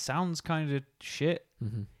premise, it sounds kind of shit,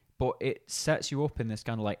 Mm-hmm. but it sets you up in this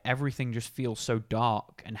kind of like everything just feels so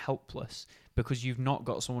dark and helpless because you've not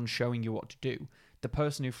got someone showing you what to do. The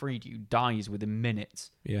person who freed you dies within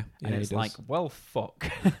minutes, Yeah. and he it's does. like, well,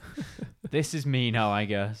 fuck. This is me now, I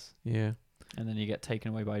guess. Yeah. And then you get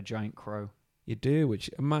taken away by a giant crow. You do, which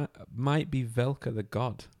might be Velka the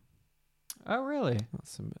god. Oh, really?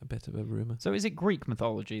 That's a bit of a rumor. So is it Greek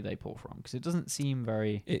mythology they pull from? Because it doesn't seem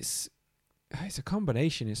very... It's a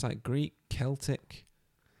combination. It's like Greek, Celtic,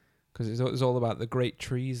 because it's all about the great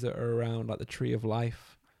trees that are around, like the tree of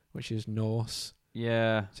life, which is Norse.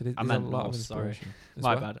 Yeah. So there's I a meant lot Norse, of sorry. inspiration. As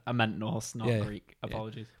My well. bad. I meant Norse, not Yeah, Greek. yeah.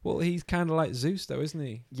 Apologies. Well, he's kind of like Zeus, though, isn't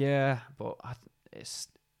he? Yeah, but it's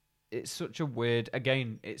such a weird...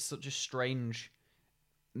 Again, it's such a strange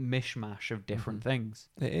mishmash of different Mhm. things.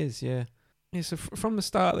 It is, yeah. Yeah, so from the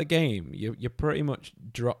start of the game, you're pretty much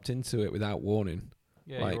dropped into it without warning.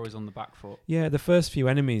 Yeah, Like- you're always on the back foot. Yeah, the first few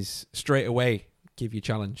enemies straight away give you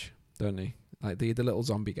challenge, don't they? Like the little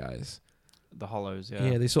zombie guys. The hollows,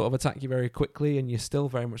 Yeah, they sort of attack you very quickly, and you're still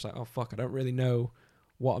very much like, oh fuck, I don't really know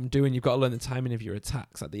what I'm doing. You've got to learn the timing of your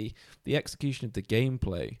attacks. Like the execution of the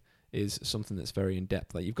gameplay is something that's very in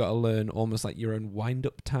depth. Like you've got to learn almost like your own wind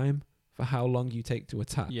up time for how long you take to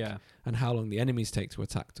attack, Yeah. and how long the enemies take to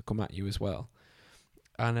attack to come at you as well.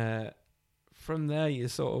 And from there,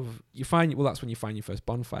 that's when you find your first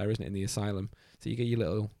bonfire, isn't it, in the asylum? So you get your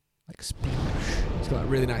little like sploosh. It's got a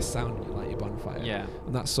really nice sound when you light your bonfire. Yeah.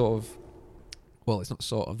 And that's sort of, well, it's not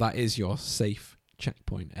sort of, that is your safe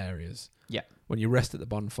checkpoint areas. Yeah. When you rest at the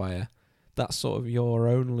bonfire, that's sort of your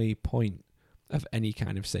only point of any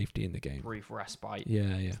kind of safety in the game. Brief respite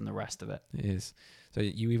Yeah, from the rest of it. it is. So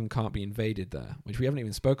you even can't be invaded there, which we haven't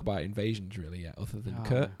even spoke about invasions really yet, other than Oh,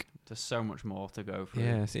 Kirk. There's so much more to go through.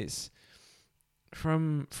 Yes, it's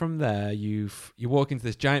from there. You walk into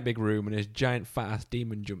this giant big room, and this giant fat ass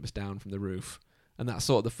demon jumps down from the roof, and that's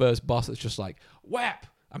sort of the first boss. That's just like, whap!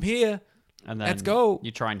 I'm here. And then Let's go. you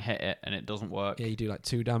try and hit it and it doesn't work. Yeah, you do like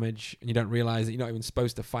 2 damage, and you don't realize that you're not even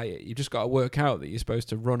supposed to fight it. You just got to work out that you're supposed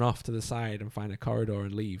to run off to the side and find a corridor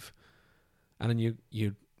and leave, and then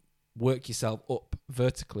you work yourself up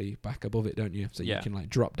vertically back above it, don't you? So Yeah. you can like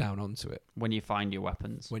drop down onto it When you find your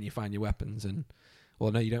weapons. when you find your weapons. And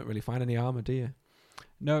well, no, you don't really find any armor, do you?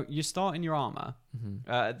 No, you start in your armor. Mm-hmm.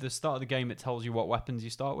 At the start of the game, it tells you what weapons you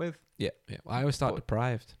start with. Yeah. Well, I always start But-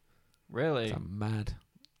 deprived. Really? I'm mad.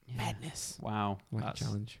 Yeah. Madness. Wow. Like That's a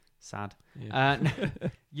challenge. sad. Yeah.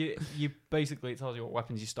 You basically, it tells you what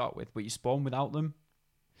weapons you start with, but you spawn without them,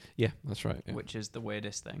 Yeah, that's right. Yeah. which is the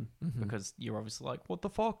weirdest thing Mhm. because you're obviously like, what the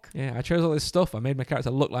fuck? Yeah, I chose all this stuff. I made my character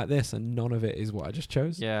look like this, and none of it is what I just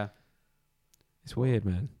chose. Yeah. It's weird,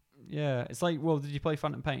 man. Yeah. It's like, well, did you play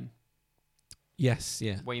Phantom Pain? Yes,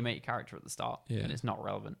 yeah. Where you make your character at the start Yeah. and it's not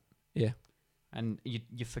relevant. Yeah. And you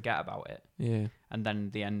forget about it. Yeah. And then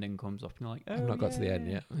the ending comes up and you're like, oh, I've not got to the end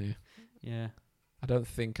yeah. yet. Yeah. Yeah. I don't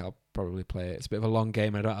think I'll probably play it. It's a bit of a long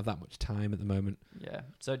game. I don't have that much time at the moment. Yeah.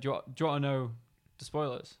 So do you want to know the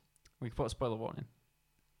spoilers? We can put a spoiler warning.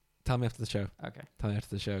 Tell me after the show. Okay. Tell me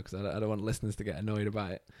after the show, because I don't want listeners to get annoyed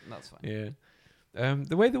about it. That's fine. Yeah.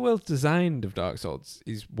 The way the world's designed of Dark Souls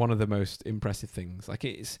is one of the most impressive things. Like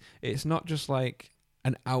it's not just like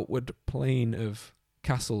an outward plane of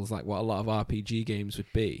castles like what a lot of RPG games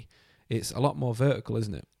would be. It's a lot more vertical,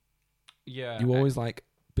 isn't it? Yeah. You always like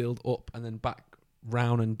build up and then back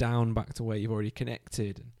round and down back to where you've already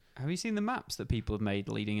connected. Have you seen the maps that people have made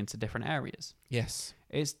leading into different areas? Yes,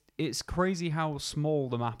 It's crazy how small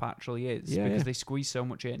the map actually is Yeah, because yeah. they squeeze so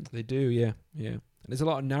much in. they do. Yeah. And there's a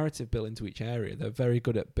lot of narrative built into each area. They're very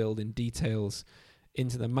good at building details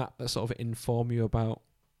into the map that sort of inform you about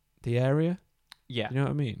the area. Yeah. You know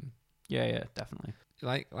what I mean? Yeah, definitely.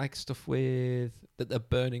 Like stuff with that they're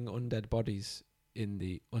burning undead bodies in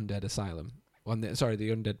the undead asylum. The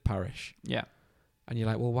undead parish. Yeah. And you're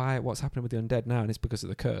like, well, why? What's happening with the undead now? And it's because of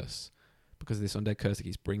the curse. Because of this undead curse that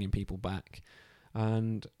keeps bringing people back.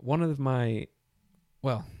 And one of my...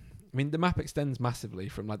 Well, I mean, the map extends massively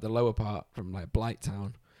from like the lower part, from like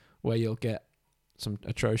Blighttown, where you'll get some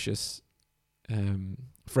atrocious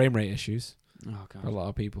frame rate issues Oh for a god. lot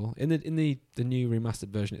of people. In the new remastered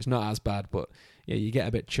version, it's not as bad, but yeah, you get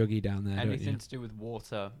a bit chuggy down there, don't Anything you? to do with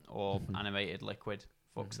water or Mhm. animated liquid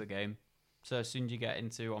fucks the game. So as soon as you get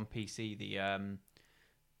into on PC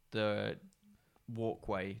the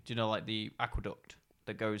walkway, do you know like the aqueduct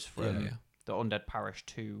that goes from the undead parish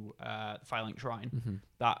to the Firelink Shrine? Mm-hmm.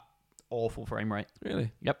 That awful frame rate.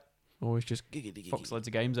 Really? Yep. Always just giggity. Fucks loads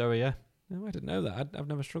of games over, yeah. No, I didn't know that. I've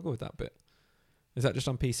never struggled with that bit. Is that just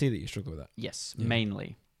on PC that you struggle with that? Yes, Yeah.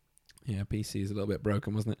 mainly. Yeah, PC is a little bit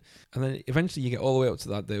broken, wasn't it? And then eventually you get all the way up to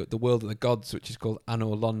that the world of the gods, which is called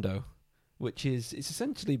Anor Londo, which it's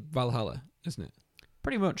essentially Valhalla, isn't it?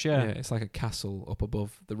 Pretty much, yeah. It's like a castle up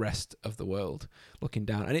above the rest of the world, looking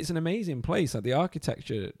down, and it's an amazing place. Like the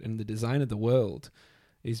architecture and the design of the world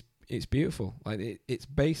it's beautiful. Like it's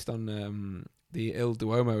based on the Il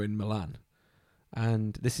Duomo in Milan,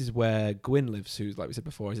 and this is where Gwyn lives, who's, like we said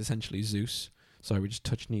before, is essentially Zeus. Sorry, we just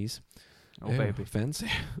touched knees. Oh, Ew, baby. fancy.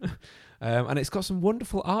 And it's got some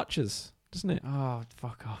wonderful archers, doesn't it? Oh,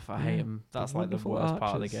 fuck off. I Yeah, hate them. That's like the wonderful worst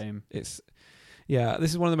part of the archers. game. This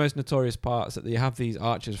is one of the most notorious parts, that you have these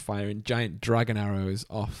archers firing giant dragon arrows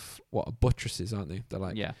off buttresses, aren't they? They're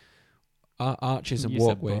like Yeah. arches and You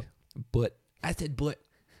said walkway. But I said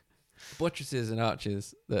buttresses and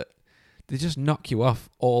arches that they just knock you off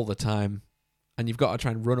all the time, and you've got to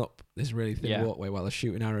try and run up this really thin walkway while they're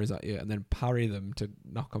shooting arrows at you, and then parry them to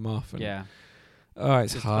knock them off. And Yeah.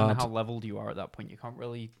 it's Just hard. depending how leveled you are at that point, you can't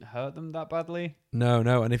really hurt them that badly. No,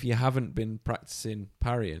 and if you haven't been practicing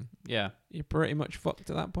parrying, Yeah. you're pretty much fucked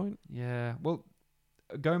at that point. Yeah. Well,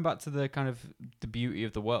 going back to the kind of the beauty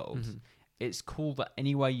of the world, Mhm. it's cool that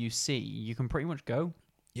anywhere you see, you can pretty much go.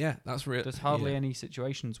 Yeah, that's real. There's hardly any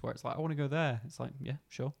situations where it's like, I want to go there. It's like, yeah,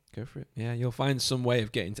 sure. Go for it. Yeah, you'll find some way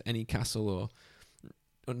of getting to any castle or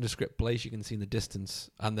nondescript place you can see in the distance,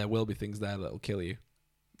 and there will be things there that'll kill you.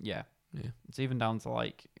 Yeah. Yeah. It's even down to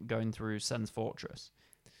like going through Sen's Fortress.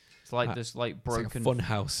 It's like this like It's broken like a fun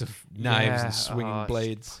house of knives Yeah, and swinging it's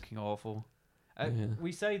blades. fucking awful. Yeah.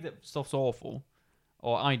 We say that stuff's awful,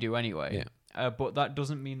 or I do anyway. Yeah. But that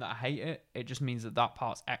doesn't mean that I hate it. It just means that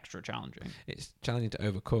part's extra challenging. It's challenging to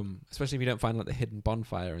overcome, especially if you don't find like the hidden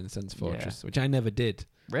bonfire in the Sen's Yeah. Fortress, which I never did.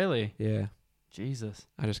 Really? Yeah, Jesus.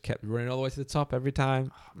 I just kept running all the way to the top every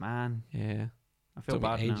time. Oh, man. Yeah, I feel took me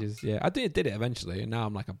bad now. ages. Yeah, I did it eventually, and now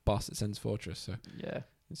I'm like a boss at Sen's Fortress, so Yeah.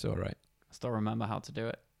 it's all right. I still remember how to do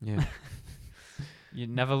it. Yeah, It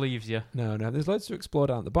never leaves you. no, there's loads to explore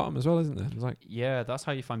down at the bottom as well, isn't there? It's like, Yeah, that's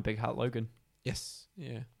how you find Big Hat Logan. yes,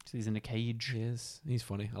 yeah, So he's in a cage. he is. He's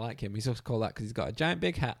funny. I like him. He's just called that because he's got a giant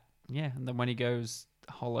big hat. Yeah, and then when he goes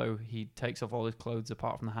hollow, he takes off all his clothes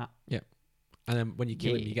apart from the hat. And then when you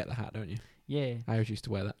kill him, Yeah. you get the hat, don't you? Yeah. I always used to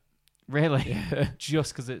wear that. Really? Yeah.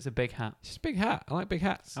 Just because it's a big hat. It's just a big hat. I like big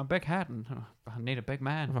hats. I'm a big hat, and I need a big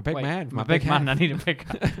man. I'm a big Wait, man. I'm My a big big man. hat. I need a big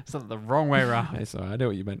hat. It's the wrong way around. It's all right. I know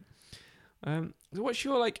what you meant. So what's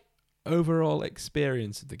your like overall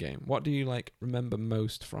experience of the game? What do you like remember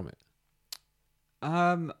most from it?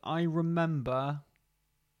 I remember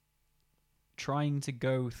trying to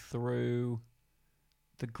go through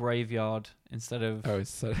the graveyard instead of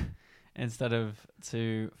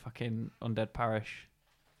to fucking Undead Parish.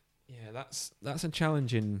 Yeah, that's a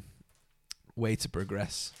challenging way to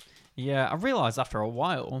progress. Yeah, I realised after a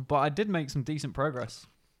while, but I did make some decent progress.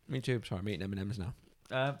 Me too. Sorry, I'm eating M&Ms now.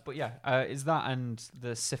 But yeah, is that and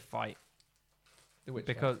the Sif fight.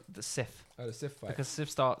 Because the Sif. the Sif fight. Because Sif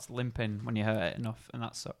starts limping when you hurt it enough, and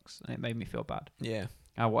that sucks. And it made me feel bad. Yeah.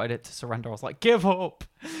 I wanted it to surrender. I was like, give up!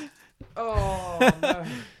 Oh no.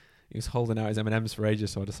 He was holding out his M&Ms for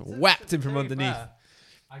ages, so I just whacked him from underneath.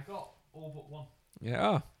 I got all but one. Yeah.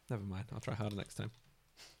 Oh, never mind. I'll try harder next time.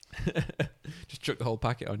 Just chuck the whole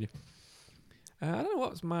packet on you. I don't know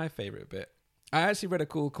what was my favourite bit. I actually read a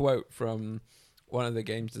cool quote from one of the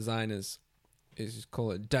game's designers. It's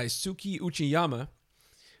called Daisuke Uchiyama.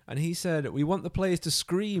 And he said, "We want the players to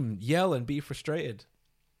scream, yell, and be frustrated."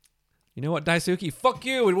 You know what, Daisuke? Fuck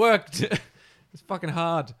you, it worked. It's fucking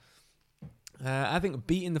hard. I think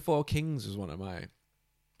beating the Four Kings was one of my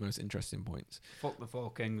most interesting points. Fuck the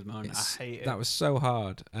Four Kings, man. I hate it. That was so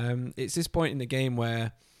hard. It's this point in the game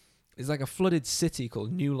where there's like a flooded city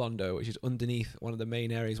called New Londo, which is underneath one of the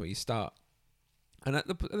main areas where you start. And at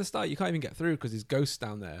the start, you can't even get through because there's ghosts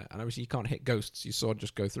down there, and obviously you can't hit ghosts. Your sword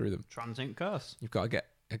just go through them. Transient curse. You've got to get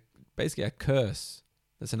basically a curse.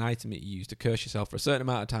 That's an item that you use to curse yourself for a certain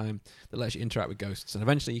amount of time that lets you interact with ghosts. And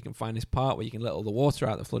eventually you can find this part where you can let all the water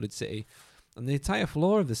out of the flooded city. And the entire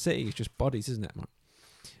floor of the city is just bodies, isn't it, man?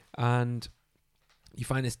 And you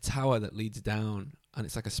find this tower that leads down, and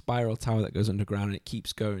it's like a spiral tower that goes underground, and it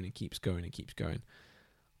keeps going and keeps going and keeps going.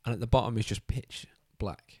 And at the bottom is just pitch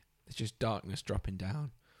black. It's just darkness dropping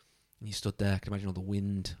down. And you stood there, I can imagine all the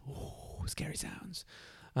wind. Oh, scary sounds.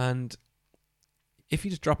 And if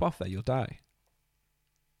you just drop off there, you'll die.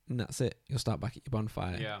 And that's it. You'll start back at your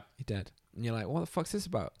bonfire. Yeah. You're dead. And you're like, what the fuck's this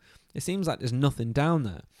about? It seems like there's nothing down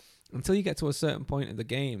there. Until you get to a certain point in the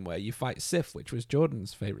game where you fight Sif, which was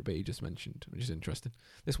Jordan's favourite bit he just mentioned, which is interesting.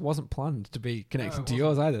 This wasn't planned to be connected to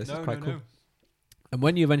yours either. This is quite cool. And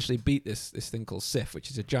when you eventually beat this thing called Sif, which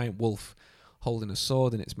is a giant wolf holding a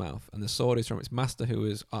sword in its mouth, and the sword is from its master, who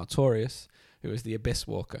is Artorias, who is the Abyss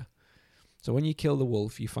Walker. So when you kill the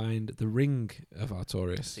wolf, you find the ring of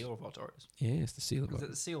Artorias. The seal of Artorias. Yeah, it's the seal of Is it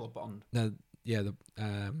the seal of Bond? No, yeah, the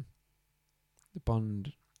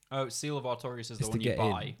bond. Oh, seal of Artorias is the Is one to you get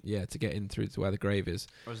buy. in. Yeah, to get in through to where the grave is.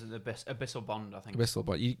 Or is it the Abyssal Bond, I think? Abyssal,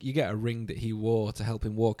 but you get a ring that he wore to help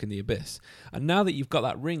him walk in the abyss. And now that you've got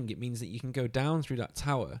that ring, it means that you can go down through that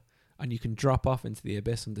tower and you can drop off into the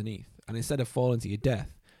abyss underneath. And instead of falling to your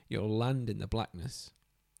death, you'll land in the blackness.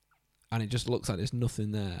 And it just looks like there's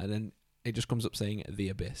nothing there. And then it just comes up saying the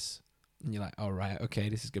abyss. And you're like, all right, okay,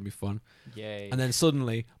 this is going to be fun. Yay. And then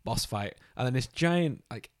suddenly, boss fight. And then this giant,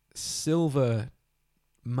 like, silver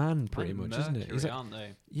man, pretty much, isn't it? Mercury, aren't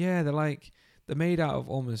they? Yeah, they're made out of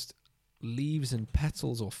almost leaves and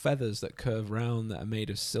petals or feathers that curve round that are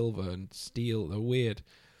made of silver and steel. They're weird.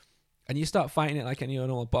 And you start fighting it like any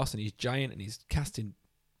normal boss, and he's giant, and he's casting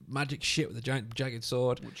magic shit with a giant jagged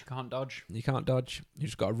sword. Which you can't dodge. You can't dodge. You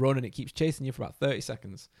just got to run, and it keeps chasing you for about 30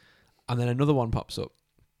 seconds. And then another one pops up.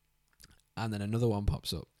 And then another one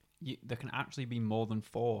pops up. There can actually be more than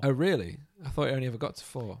 4. Oh, really? I thought you only ever got to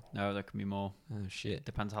 4. No, there can be more. Oh, shit.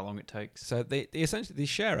 Depends how long it takes. So they essentially they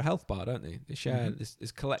share a health bar, don't they? They share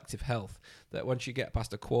this collective health that once you get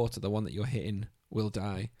past a quarter, the one that you're hitting will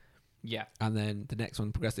die. Yeah. And then the next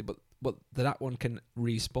one progresses, but that one can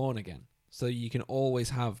respawn again. So you can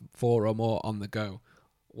always have 4 or more on the go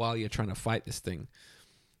while you're trying to fight this thing.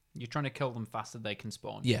 You're trying to kill them faster than they can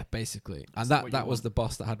spawn. Yeah, basically. That's And that was the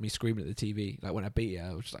boss that had me screaming at the TV. Like when I beat it,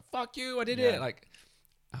 I was just like, fuck you, I did it. Like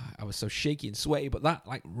I was so shaky and sweaty, but that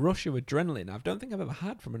like rush of adrenaline, I don't think I've ever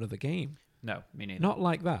had from another game. No, me neither. Not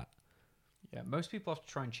like that. Yeah, most people have to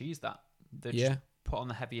try and cheese that. They Yeah. just put on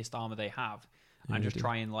the heaviest armor they have and Yeah, just they do.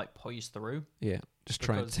 try and like poise through. Yeah. Just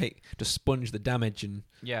try and Because- just sponge the damage and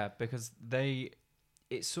Yeah, because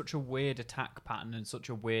it's such a weird attack pattern and such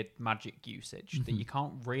a weird magic usage that you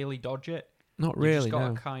can't really dodge it. not You really, just got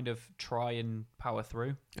no. to kind of try and power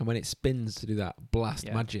through. And when it spins to do that blast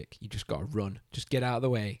Yeah. magic, you just got to run. Just get out of the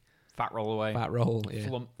way. Fat roll away. Fat roll. Yeah.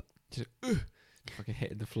 Flump. Fucking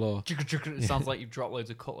hitting the floor. It sounds like you've dropped loads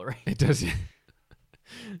of cutlery. It does, yeah.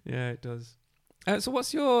 Yeah, it does. So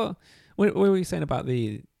what's your... What were you saying about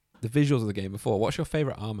the visuals of the game before? What's your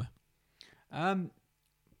favourite armour?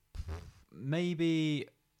 Maybe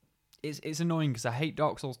it's annoying because I hate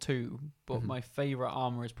Dark Souls 2, but my favorite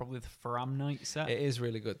armor is probably the Faramnite set. It is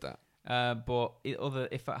really good, that. But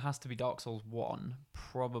if it has to be Dark Souls 1,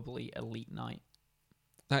 probably Elite Knight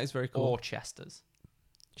That is very cool. or Chester's.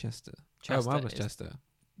 Chester. Chester Oh, Marvelous is- Chester.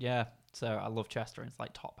 Yeah, so I love Chester. And it's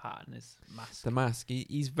like top hat and his mask. The mask.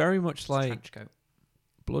 He's very much his like trench coat.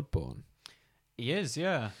 Bloodborne. He is,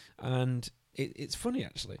 yeah. And it's funny,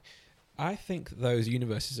 actually. I think those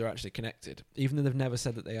universes are actually connected, even though they've never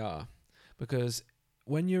said that they are. Because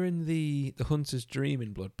when you're in the Hunter's Dream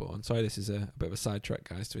in Bloodborne, sorry, this is a bit of a sidetrack,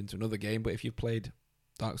 guys, into another game, but if you've played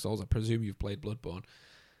Dark Souls, I presume you've played Bloodborne.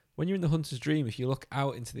 When you're in the Hunter's Dream, if you look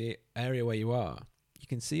out into the area where you are, you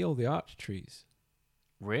can see all the arch trees.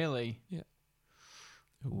 Really? Yeah.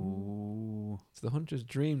 Ooh. So the Hunter's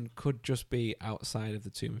Dream could just be outside of the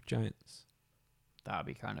Tomb of Giants. That'd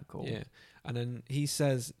be kind of cool. Yeah. And then he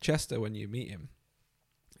says, Chester, when you meet him,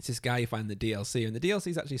 it's this guy you find in the DLC, and the DLC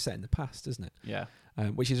is actually set in the past, isn't it? Yeah.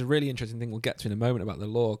 Which is a really interesting thing we'll get to in a moment about the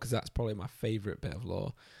lore, because that's probably my favourite bit of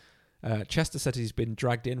lore. Chester said he's been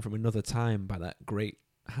dragged in from another time by that great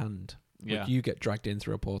hand. Yeah. But you get dragged in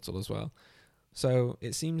through a portal as well. So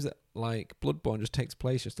it seems that like Bloodborne just takes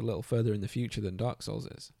place just a little further in the future than Dark Souls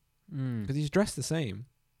is. Because he's dressed the same.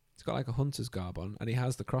 He's got like a hunter's garb on, and he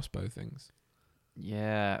has the crossbow things.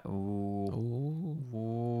 Yeah. Ooh. Ooh.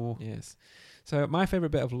 Ooh. Yes. So my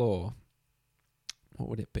favourite bit of lore What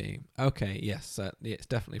would it be? Okay, yes, yeah, it's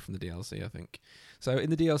definitely from the DLC, I think. So in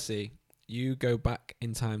the DLC, you go back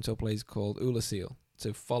in time to a place called Ulasil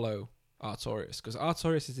to follow Artorias, because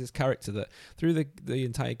Artorias is this character that through the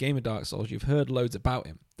entire game of Dark Souls, you've heard loads about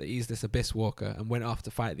him. That he's this Abyss Walker and went off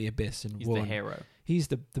to fight the Abyss and He's won. the hero. He's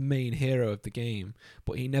the main hero of the game,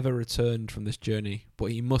 but he never returned from this journey.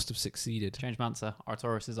 But he must have succeeded. Change my answer.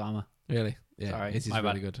 Artorias' armor. Really? Yeah. Sorry, His is my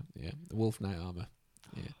really bad. good. Yeah. The Wolf Knight armor.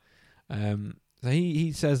 Yeah. So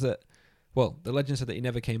he says that, well, the legend said that he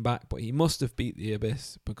never came back, but he must have beat the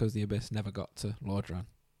Abyss because the Abyss never got to Lordran.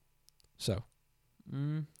 So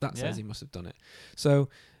that says he must have done it. So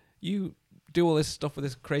you do all this stuff with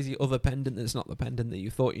this crazy other pendant that's not the pendant that you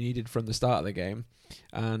thought you needed from the start of the game,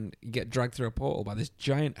 and you get dragged through a portal by this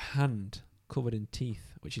giant hand covered in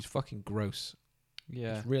teeth, which is fucking gross.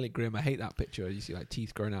 Yeah. It's really grim. I hate that picture. You see like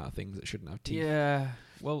teeth growing out of things that shouldn't have teeth. Yeah.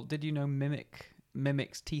 Well, did you know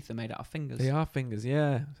Mimic's teeth are made out of fingers? They are fingers,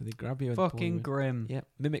 yeah. So they grab you and pull Fucking you. grim. Yeah,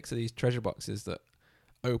 mimics are these treasure boxes that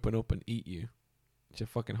open up and eat you, which are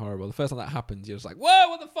fucking horrible. The first time that happens, you're just like, whoa,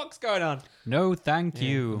 what the fuck's going on? No, thank Yeah,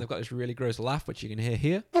 you. and they've got this really gross laugh, which you can hear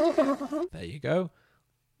here. There you go.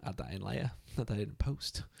 Add that in later. Add that in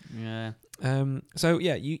post. Yeah. So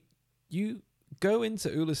yeah, you go into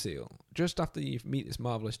Ulasil just after you meet this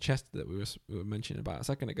marvelous chest that we were mentioning about a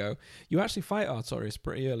second ago. You actually fight Artorias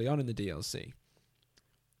pretty early on in the DLC.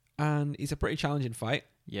 And it's a pretty challenging fight.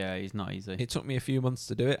 Yeah, he's not easy. It took me a few months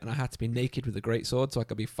to do it, and I had to be naked with a greatsword so I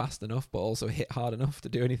could be fast enough, but also hit hard enough to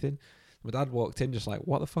do anything. My dad walked in just like,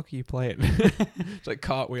 what the fuck are you playing? It's like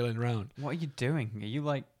cartwheeling around. What are you doing? Are you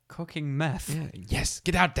like cooking meth? Yeah, yes,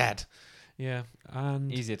 get out, Dad. Yeah,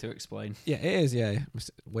 and Easier to explain. yeah, it is. Yeah,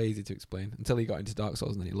 it's way easy to explain until he got into Dark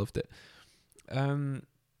Souls and then he loved it. And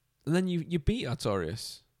then you beat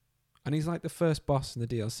Artorias, and he's like the first boss in the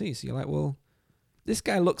DLC. So you're like, well, this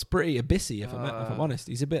guy looks pretty abyssy. If I'm honest,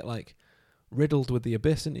 he's a bit like riddled with the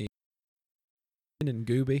abyss, isn't he? And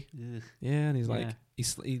gooby. Ugh. Yeah, and he's like, Yeah.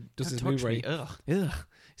 he does Don't his touch move where me. he Ugh. he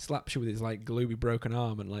slaps you with his like glooby broken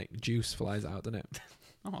arm, and like juice flies out, doesn't it?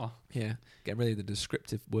 Oh. Yeah, getting really the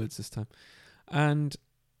descriptive words this time. And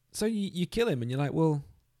so you kill him, and you're like, well,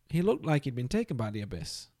 he looked like he'd been taken by the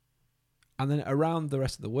abyss. And then around the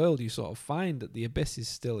rest of the world, you sort of find that the abyss is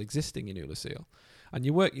still existing in Ulasil. And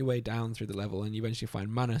you work your way down through the level, and you eventually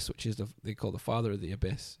find Manus, which is they call the father of the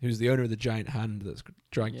abyss, who's the owner of the giant hand that's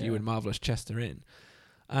dragged you and Marvelous Chester in.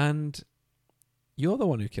 And you're the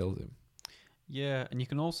one who killed him. Yeah, and you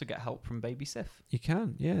can also get help from Baby Sif. You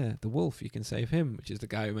can, yeah. The wolf, you can save him, which is the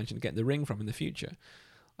guy who mentioned getting the ring from in the future.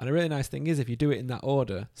 And a really nice thing is, if you do it in that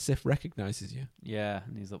order, Sif recognizes you. Yeah,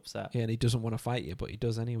 and he's upset. Yeah, and he doesn't want to fight you, but he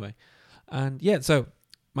does anyway. And yeah, so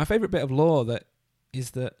my favorite bit of lore that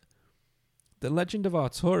is that the legend of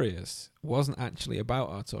Artorias wasn't actually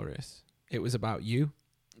about Artorias. It was about you,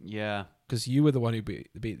 Yeah. because you were the one who beat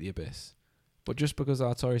the abyss. But just because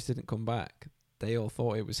Artorias didn't come back, they all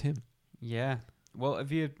thought it was him. Yeah. Well,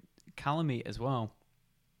 have you Calamite as well?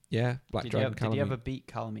 Yeah, Black Dragon Did you ever Calamite. beat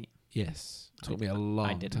Calamite? Yes, it took me a I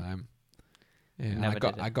long didn't. time. Yeah, and Never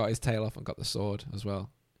did it. I got his tail off and got the sword as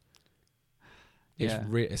well. Yeah.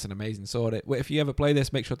 It's an amazing sword. If you ever play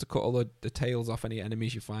this, make sure to cut all the tails off any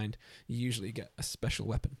enemies you find. You usually get a special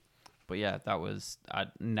weapon. But yeah, I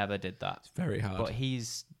never did that. It's very hard. But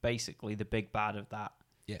he's basically the big bad of that.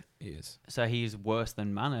 Yeah, he is. So he's worse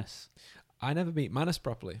than Manus. I never beat Manus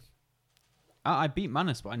properly. I beat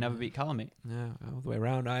Manus, but I never beat Calamite. No, all the way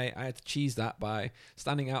around. I had to cheese that by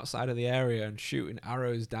standing outside of the area and shooting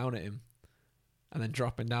arrows down at him, and then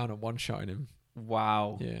dropping down and one-shotting him.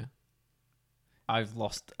 Wow. Yeah. I've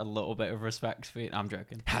lost a little bit of respect for it. I'm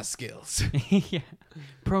joking. Has skills. Yeah.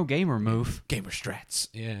 Pro gamer move. Gamer strats.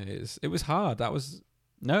 Yeah, it was hard. That was...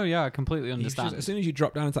 No, yeah, I completely he was understand. just- as soon as you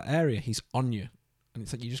drop down into that area, he's on you. And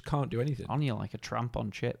it's like you just can't do anything. On you like a tramp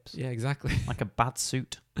on chips. Yeah, exactly. Like a bad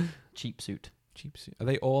suit. Cheap suit. Cheap suit. Are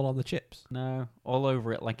they all on the chips? No, all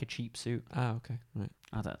over it like a cheap suit. Ah, okay. Right.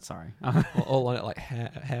 I don't, sorry. all on it like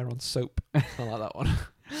hair on soap. I like that one.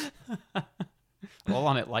 All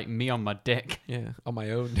on it like me on my dick. Yeah, on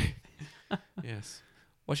my own. Yes.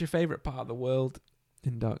 What's your favourite part of the world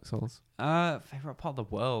in Dark Souls? Favorite part of the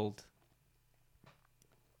world?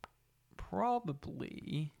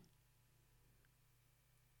 Probably.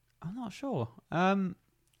 I'm not sure.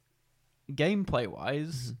 Gameplay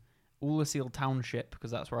wise, Ulasil Township,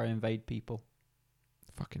 because that's where I invade people.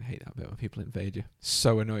 Fucking hate that bit when people invade you.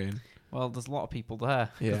 So annoying. Well, there's a lot of people there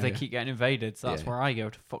because Yeah, they yeah. keep getting invaded, so that's Yeah. where I go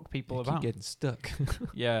to fuck people You keep about. getting stuck.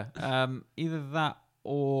 Yeah. Either that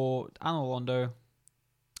or Anolondo.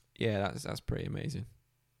 Yeah, that's pretty amazing.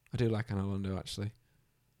 I do like Anolondo actually.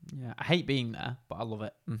 Yeah. I hate being there, but I love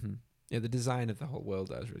it. Mm-hmm. Yeah, the design of the whole world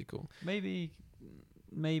there is really cool. Maybe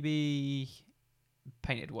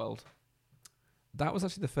Painted World. That was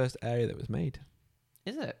actually the first area that was made.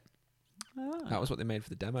 Is it? Oh. That was what they made for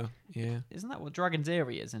the demo. Yeah. Isn't that what Dragon's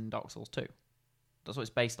Eyrie is in Dark Souls 2? That's what it's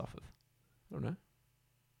based off of. I don't know.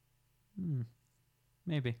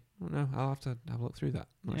 Maybe. I don't know. I'll have to have a look through that.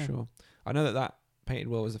 I'm not Yeah. sure. I know that Painted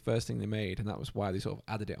World was the first thing they made, and that was why they sort of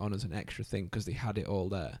added it on as an extra thing because they had it all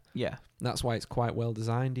there. Yeah. And that's why it's quite well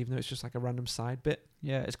designed, even though it's just like a random side bit.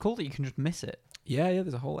 Yeah, it's cool that you can just miss it. Yeah,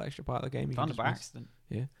 there's a whole extra part of the game. You Found can it by just miss. accident.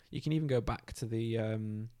 Yeah, you can even go back to the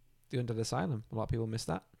Undead Asylum. A lot of people miss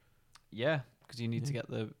that. Yeah, because you need to get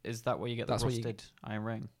the... Is that where you get That's the where you- rusted iron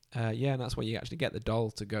ring? Yeah, and that's where you actually get the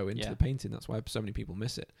doll to go into Yeah. the painting. That's why so many people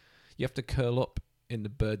miss it. You have to curl up in the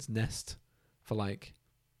bird's nest for like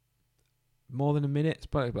more than a minute. It's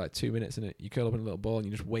probably like 2 minutes, isn't it? You curl up in a little ball and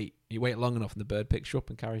you just wait. You wait long enough and the bird picks you up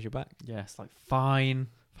and carries you back. Yeah, it's like, fine.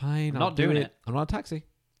 Fine, I'm I'll not do doing it. it. I'm not a taxi.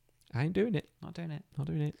 I ain't doing it. Not doing it. Not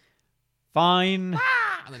doing it. Fine.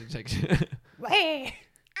 And then it takes.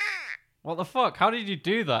 What the fuck? How did you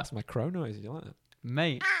do that? That's my crow noise. You like that?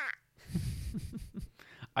 Mate.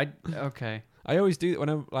 Okay. I always do that when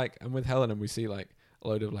I'm with Helen and we see like a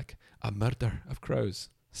load of like a murder of crows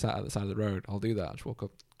sat at the side of the road. I'll do that. I'll just walk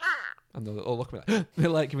up and they'll all look at me like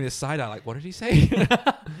they'll like give me a side eye like, what did he say?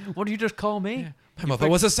 What do you just call me? Yeah. My mother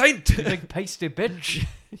was a saint. You big pasty bitch.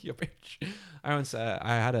 You bitch. I once I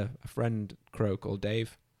had a friend crow called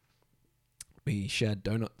Dave. We shared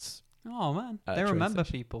donuts. Oh man, At they a train remember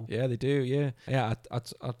station. people. Yeah, they do. Yeah. I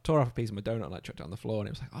tore off a piece of my donut and like chucked it on the floor, and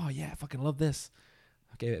it was like, oh yeah, I fucking love this.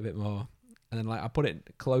 I gave it a bit more, and then like I put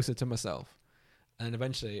it closer to myself, and then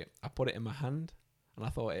eventually I put it in my hand, and I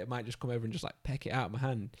thought it might just come over and just like peck it out of my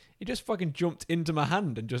hand. It just fucking jumped into my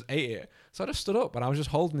hand and just ate it. So I just stood up and I was just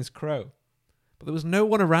holding this crow, but there was no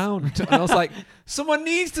one around, and I was like, someone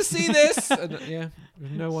needs to see this. And, yeah, there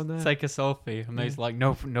was no one there. Take a selfie, and he's like,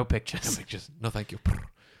 no pictures. No pictures. No, thank you.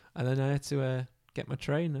 And then I had to get my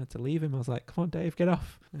train. I had to leave him. I was like, come on, Dave, get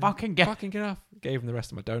off. Fucking get. Fucking get off. Gave him the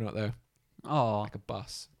rest of my donut, though. Oh, Like a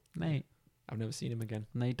boss. mate, I've never seen him again.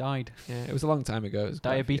 and they died. Yeah, it was a long time ago. It was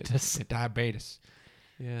quite a few years. Diabetes. Yeah, diabetes.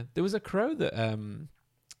 Yeah. There was a crow that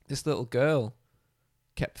this little girl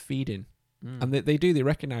kept feeding. And they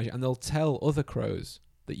recognize you. And they'll tell other crows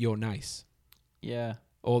that you're nice. Yeah.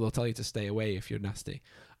 Or they'll tell you to stay away if you're nasty.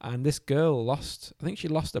 And this girl I think she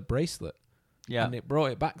lost a bracelet. Yeah. And it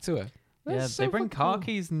brought it back to her. Yeah, That's they so bring fucking car cool.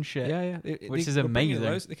 keys and shit. Yeah. Which is were bringing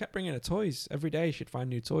amazing. They kept bringing her toys every day. She'd find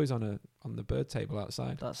new toys on the bird table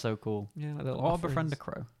outside. That's so cool. Yeah, like little Or befriend a offerings.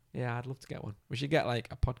 crow. Yeah, I'd love to get one. We should get like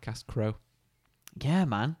a podcast crow. Yeah,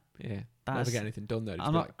 man. Yeah, That's- never get anything done though. Just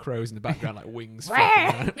I'm be not- like crows in the background, like wings.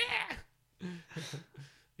 flapping around.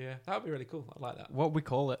 Yeah, that would be really cool. I'd like that. What we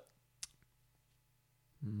call it?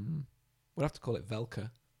 We'd have to call it Velka.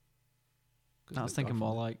 I was thinking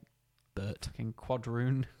more like Bert. fucking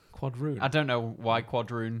quadroon. Quadroon. I don't know why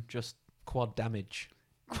quadroon. Just Quad damage.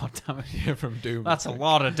 quad damage. Yeah, from Doom. That's a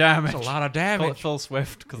lot of damage. That's a lot of Call it damage. Phil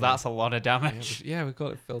Swift because Yeah. that's a lot of Yeah, damage. we call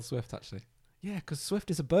it Phil Swift actually. Yeah, because Swift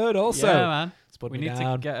is a bird also. Yeah, man. Spud We me need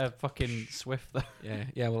down. to get a fucking Swift though.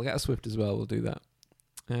 Yeah, we'll get a Swift as well. We'll do that.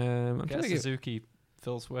 I'm Get trying a to get. Suzuki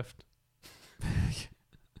Phil Swift.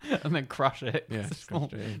 And then crash it. Yeah, It's just all-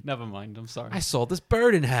 crashed it in. Never mind. I'm sorry. I sawed this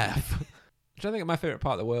bird in half. Which I think is my favorite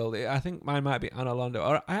part of the world. I think mine might be Anor Londo.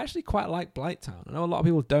 Or I actually quite like Blighttown. I know a lot of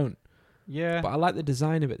people don't, Yeah. but I like the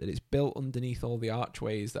design of it. That it's built underneath all the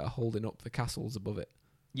archways that are holding up the castles above it.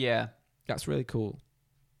 Yeah. That's really cool.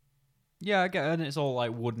 Yeah, I get it. And it's all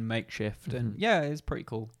like wooden makeshift. And Mhm. yeah, it's pretty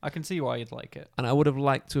cool. I can see why you'd like it. And I would have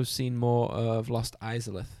liked to have seen more of Lost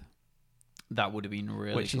Izalith, That would have been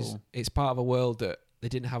really which is cool. it's part of a world that they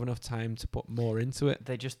didn't have enough time to put more into it.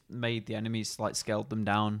 They just made the enemies like scaled them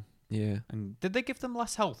down. Yeah, And did they give them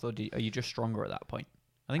less health, or are you just stronger at that point?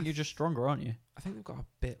 I think you're just stronger, aren't you? I think they've got a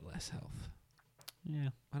bit less health. Yeah.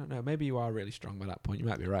 I don't know. Maybe you are really strong by that point. You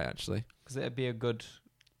might be right, actually. Because it'd be a good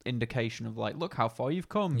indication of like, look how far you've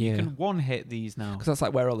come. Yeah. You can one hit these now. Because that's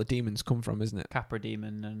like where all the demons come from, isn't it? Capra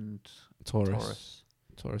Demon and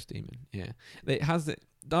Taurus demon. Yeah, it has the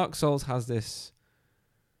Dark Souls has this.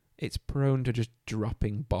 It's prone to just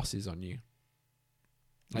dropping bosses on you.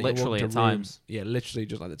 Like, you walk Literally to at rooms- times. Yeah, literally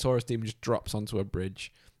just like the Taurus demon just drops onto a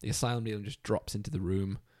bridge. The Asylum demon just drops into the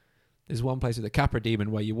room. There's one place with the Capra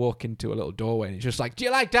demon where you walk into a little doorway and it's just like, "Do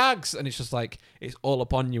you like dogs?" And it's just like it's all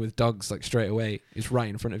upon you with dogs like straight away. It's right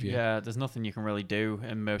in front of you. Yeah, there's nothing you can really do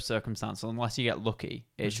in most circumstances unless you get lucky.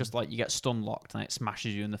 It's Mhm. just like you get stun locked and it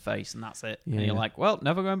smashes you in the face and that's it. Yeah. And you're like, well,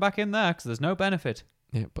 never going back in there because there's no benefit.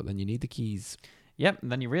 Yeah, but then you need the keys. Yep,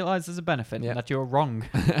 and then you realise there's a benefit Yep. and that you're wrong.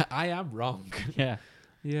 I am wrong. Yeah.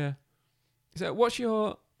 Yeah. So, what's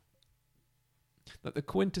your the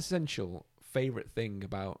quintessential favorite thing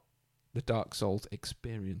about the Dark Souls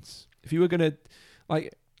experience? If you were gonna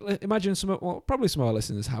imagine probably some of our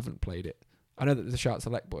listeners haven't played it. I know that the Shark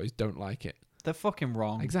Select boys don't like it. They're fucking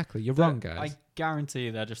wrong. Exactly, you're wrong, guys. I guarantee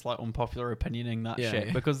you they're just like unpopular opinioning that Yeah, shit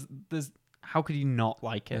yeah. because how could you not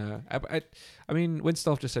like it? I mean,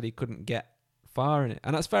 Winstolf just said he couldn't get far in it,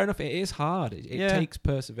 and that's fair enough. It is hard. It takes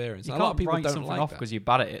perseverance. You A can't lot of people write don't something like off that. because you're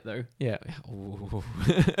bad at it though. Yeah. Ooh.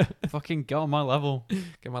 Fucking get on my level.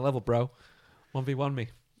 Get my level, bro. 1v1 me.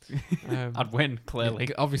 I'd win clearly.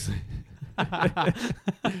 Yeah, obviously.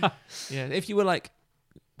 Yeah. If you were like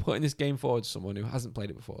putting this game forward to someone who hasn't played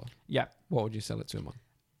it before, Yeah, what would you sell it to him on?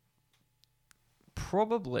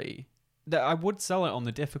 probably. That I would sell it on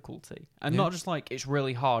the difficulty, and Yeah. not just like it's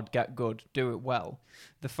really hard, get good, do it well.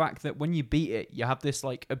 The fact that when you beat it, you have this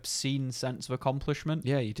like obscene sense of accomplishment,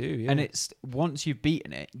 Yeah, you do. Yeah. and it's once you've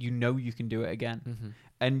beaten it, you know you can do it again,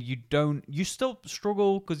 and you still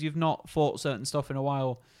struggle because you've not fought certain stuff in a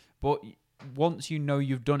while, but once you know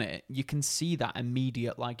you've done it, you can see that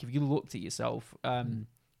immediate. Like if you looked at yourself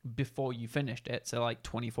before you finished it, so like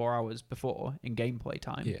 24 hours before in gameplay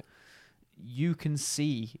time. Yeah. You can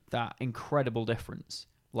see that incredible difference.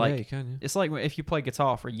 Yeah, Like you can. Yeah. it's like if you play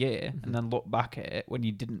guitar for a year Mhm. and then look back at it when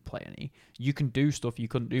you didn't play any, you can do stuff you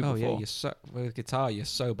couldn't do Oh before. yeah, with guitar, you're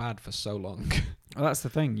so bad for so long. Well, that's the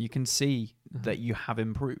thing. You can see Uh-huh. that you have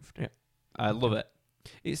improved. Yeah. I love it.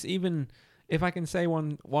 It's even if I can say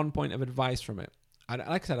one point of advice from it.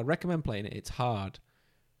 Like I said, I recommend playing it. It's hard.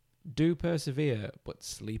 Do persevere, but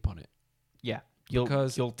sleep on it. Yeah.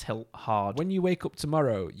 Because You'll tilt hard. when you wake up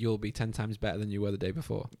tomorrow, you'll be 10 times better than you were the day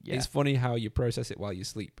before. Yeah. It's funny how you process it while you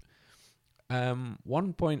sleep.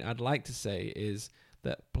 One point I'd like to say is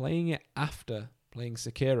that playing it after playing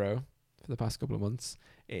Sekiro for the past couple of months,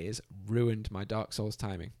 it has ruined my Dark Souls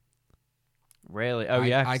timing. Really? Oh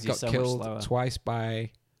yeah. I 'cause you're got so much killed slower. twice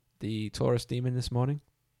by the Taurus demon this morning,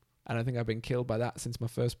 and I think I've been killed by that since my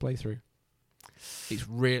first playthrough. It's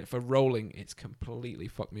real for rolling. It's completely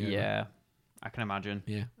fucked me over. Yeah. I can imagine.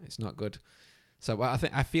 Yeah, it's not good. So I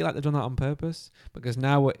feel like they've done that on purpose because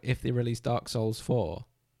now if they release Dark Souls 4,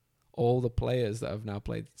 all the players that have now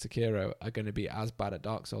played Sekiro are going to be as bad at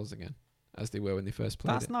Dark Souls again as they were when they first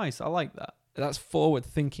played That's it. nice. I like that. That's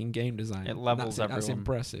forward-thinking game design. It levels That's everyone.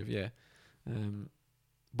 impressive, yeah.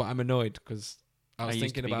 But I'm annoyed because I was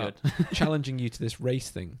used to thinking be about good. challenging you to this race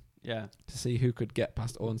thing Yeah. to see who could get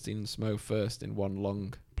past Ornstein and Smo first in one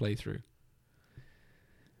long playthrough.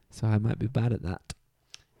 So I might be bad at that.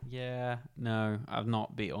 Yeah. No, I've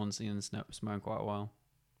not beat Unseen and Smo in quite a while.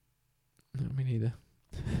 No, me neither.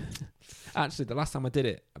 Actually, the last time I did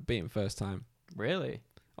it, I beat him first time Really?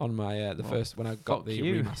 on my Well, first when I got fuck the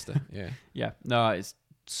you. remaster. Yeah, Yeah. No, it's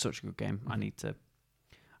such a good game. I need to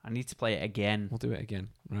play it again. we'll do it again.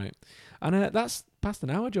 Right, and that's past an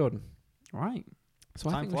hour, Jordan. Right. So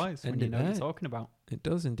I Time think we flies should when end you it know what there. you're talking about. It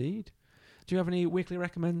does indeed. Do you have any weekly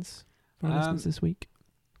recommends for our listeners this week?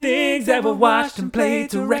 Things that we watched and played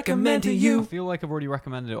to recommend to I you. feel like I've already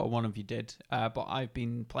recommended it, or one of you did. But I've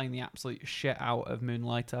been playing the absolute shit out of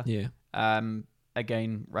Moonlighter. Yeah,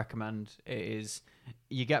 Again, recommend. It is.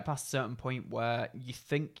 You get past a certain point where you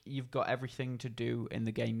think you've got everything to do in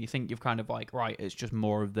the game. You think you've kind of like, right, it's just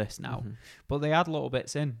more of this now. Mhm. But they add little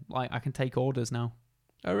bits in. Like I can take orders now,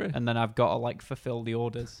 Oh really? and then I've got to like fulfill the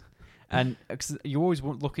orders. And 'cause you always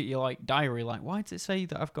want to look at your like diary, like why does it say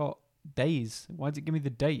that I've got days? Why does it give me the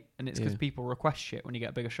date? And it's because Yeah. people request shit when you get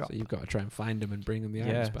a bigger shop. So you've got to try and find them and bring them the Yeah.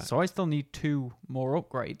 items back. So I still need 2 more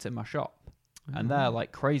upgrades in my shop, and they're Oh.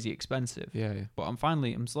 like crazy expensive. yeah, yeah. But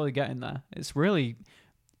I'm slowly getting there. It's really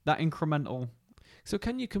that incremental. So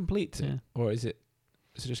can you complete it, Yeah. or is it?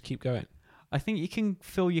 So just keep going. I think you can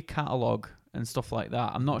fill your catalog and stuff like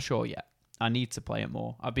that. I'm not sure yet. I need to play it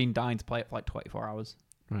more. I've been dying to play it for like 24 hours,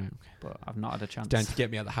 Right. Okay. but I've not had a chance. Down to get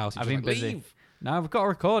me out of the house. I've You're been just like, busy. "Leave." Now we've got to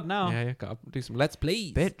record now. Yeah, yeah. Got to do some Let's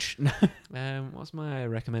Please. Bitch. What's my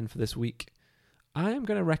recommend for this week? I am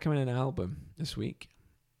going to recommend an album this week,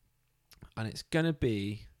 and it's going to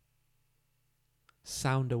be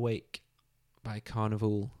Sound Awake by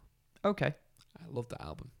Carnival. Okay. I love that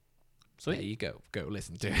album. There Sweet. you go. Go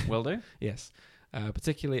listen to it. Will do. Yes.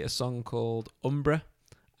 Particularly a song called Umbra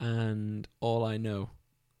and All I Know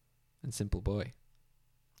and Simple Boy.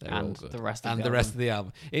 They're all And good. the rest of And the the rest album. of the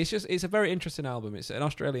album. It's a very interesting album. It's an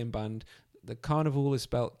Australian band. The Carnival is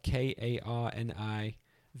spelled Karnivool,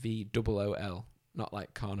 not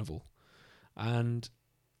like carnival. And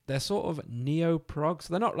they're sort of neo-prog,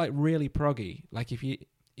 so they're not like really proggy. Like if you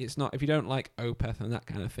don't like Opeth and that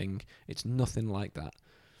kind of thing, it's nothing like that.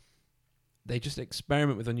 they just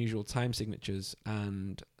experiment with unusual time signatures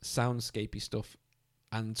and soundscapey stuff.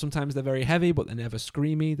 And sometimes they're very heavy, but they're never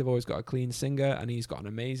screamy. They've always got a clean singer, and he's got an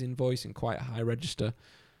amazing voice and quite a high register.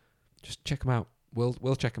 Just check them out.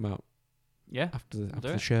 We'll check them out Yeah. after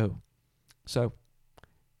the show. So,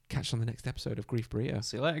 catch us on the next episode of Grief Burrito.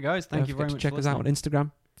 See you later, guys. Thank you very much. Check for us out on listening.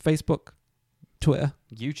 Instagram, Facebook, Twitter,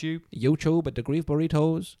 YouTube at the Grief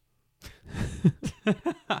Burritos.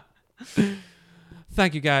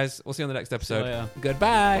 Thank you, guys. We'll see you on the next episode. See you later.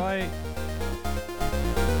 Goodbye. Bye.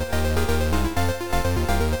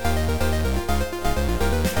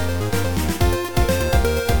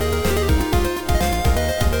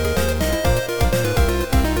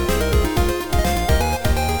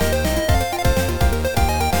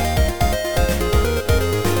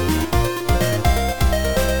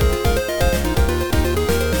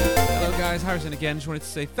 Harrison again. Just wanted to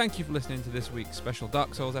say thank you for listening to this week's special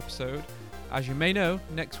Dark Souls episode. As you may know,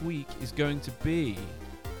 next week is going to be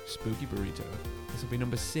Spooky Burrito. This will be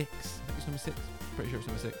number 6. I think it's number 6. Pretty sure it's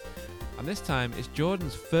number 6. And this time it's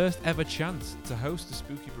Jordan's first ever chance to host a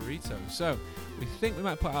Spooky Burrito. So we think we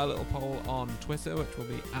might put out a little poll on Twitter, which will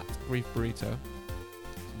be @GriefBurrito. So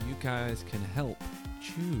you guys can help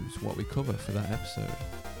choose what we cover for that episode.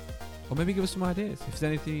 Or maybe give us some ideas. If there's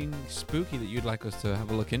anything spooky that you'd like us to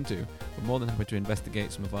have a look into, we're more than happy to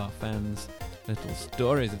investigate some of our fans' little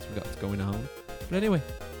stories that we've got going on. But anyway,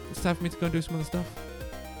 it's time for me to go and do some other stuff.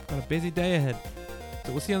 I've got a busy day ahead.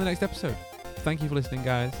 So we'll see you on the next episode. Thank you for listening,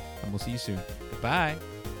 guys, and we'll see you soon. Goodbye.